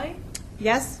McCauley?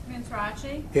 Yes? Mayor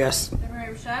Sarachi? Yes. Deputy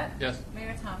Burchett? Yes.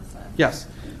 Mayor Thompson? Yes.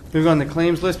 Moving on to the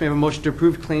claims list, may I have a motion to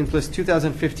approve claims list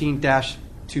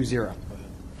 2015-20.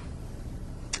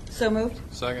 So moved?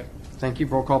 Second. Thank you.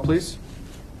 Roll call, please.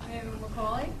 Mayor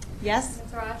McCauley? Yes?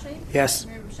 Mayor Sarachi? Yes.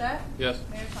 Mayor Burchett? Yes.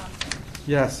 Mayor Thompson?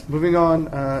 Yes. Moving on,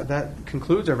 that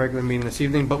concludes our regular meeting this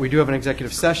evening, but we do have an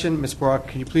executive session. Ms. Brock,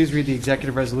 can you please read the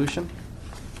executive resolution?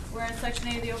 Whereas Section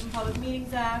 8 of the Open Public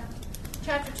Meetings Act,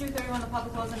 Chapter 231 of the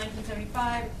Public Laws of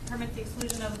 1975 permits the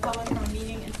exclusion of the public from a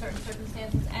meeting in certain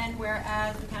circumstances, and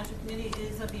whereas the Township Committee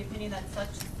is of the opinion that such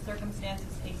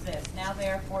circumstances exist. Now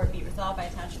therefore be resolved by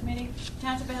a Township Committee,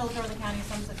 Township of Hillsborough, the County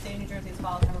of Somerset, State of New Jersey as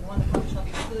follows. Number 1, the public shall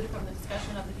be excluded from the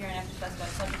discussion of the hereinafter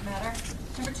specified subject matter.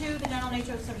 Number 2, the general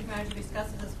nature of the subject matter to be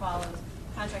discussed is as follows.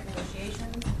 Contract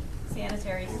negotiations,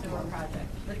 sanitary sewer project,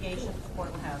 litigation,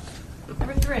 affordable housing.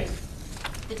 Number 3,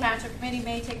 the Township Committee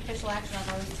may take official action on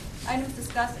those items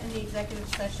discussed in the executive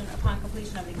session upon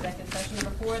completion of the executive session.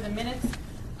 Number 4, the minutes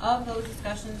of those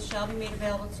discussions shall be made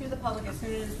available to the public as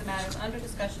soon as the matters under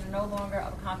discussion are no longer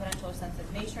of a confidential or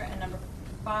sensitive nature. And number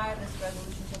 5, this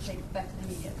resolution shall take effect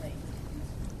immediately.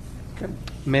 Okay.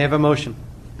 May I have a motion?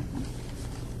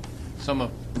 So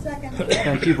moved. Second.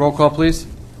 Thank you. Roll call, please.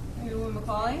 Mayor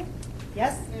McCauley?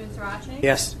 Yes? Mayor Sarachi?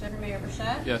 Yes. Deputy Mayor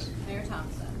Burchett? Yes. Mayor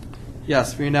Thompson?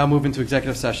 Yes, we are now moving to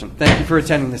executive session. Thank you for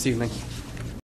attending this evening.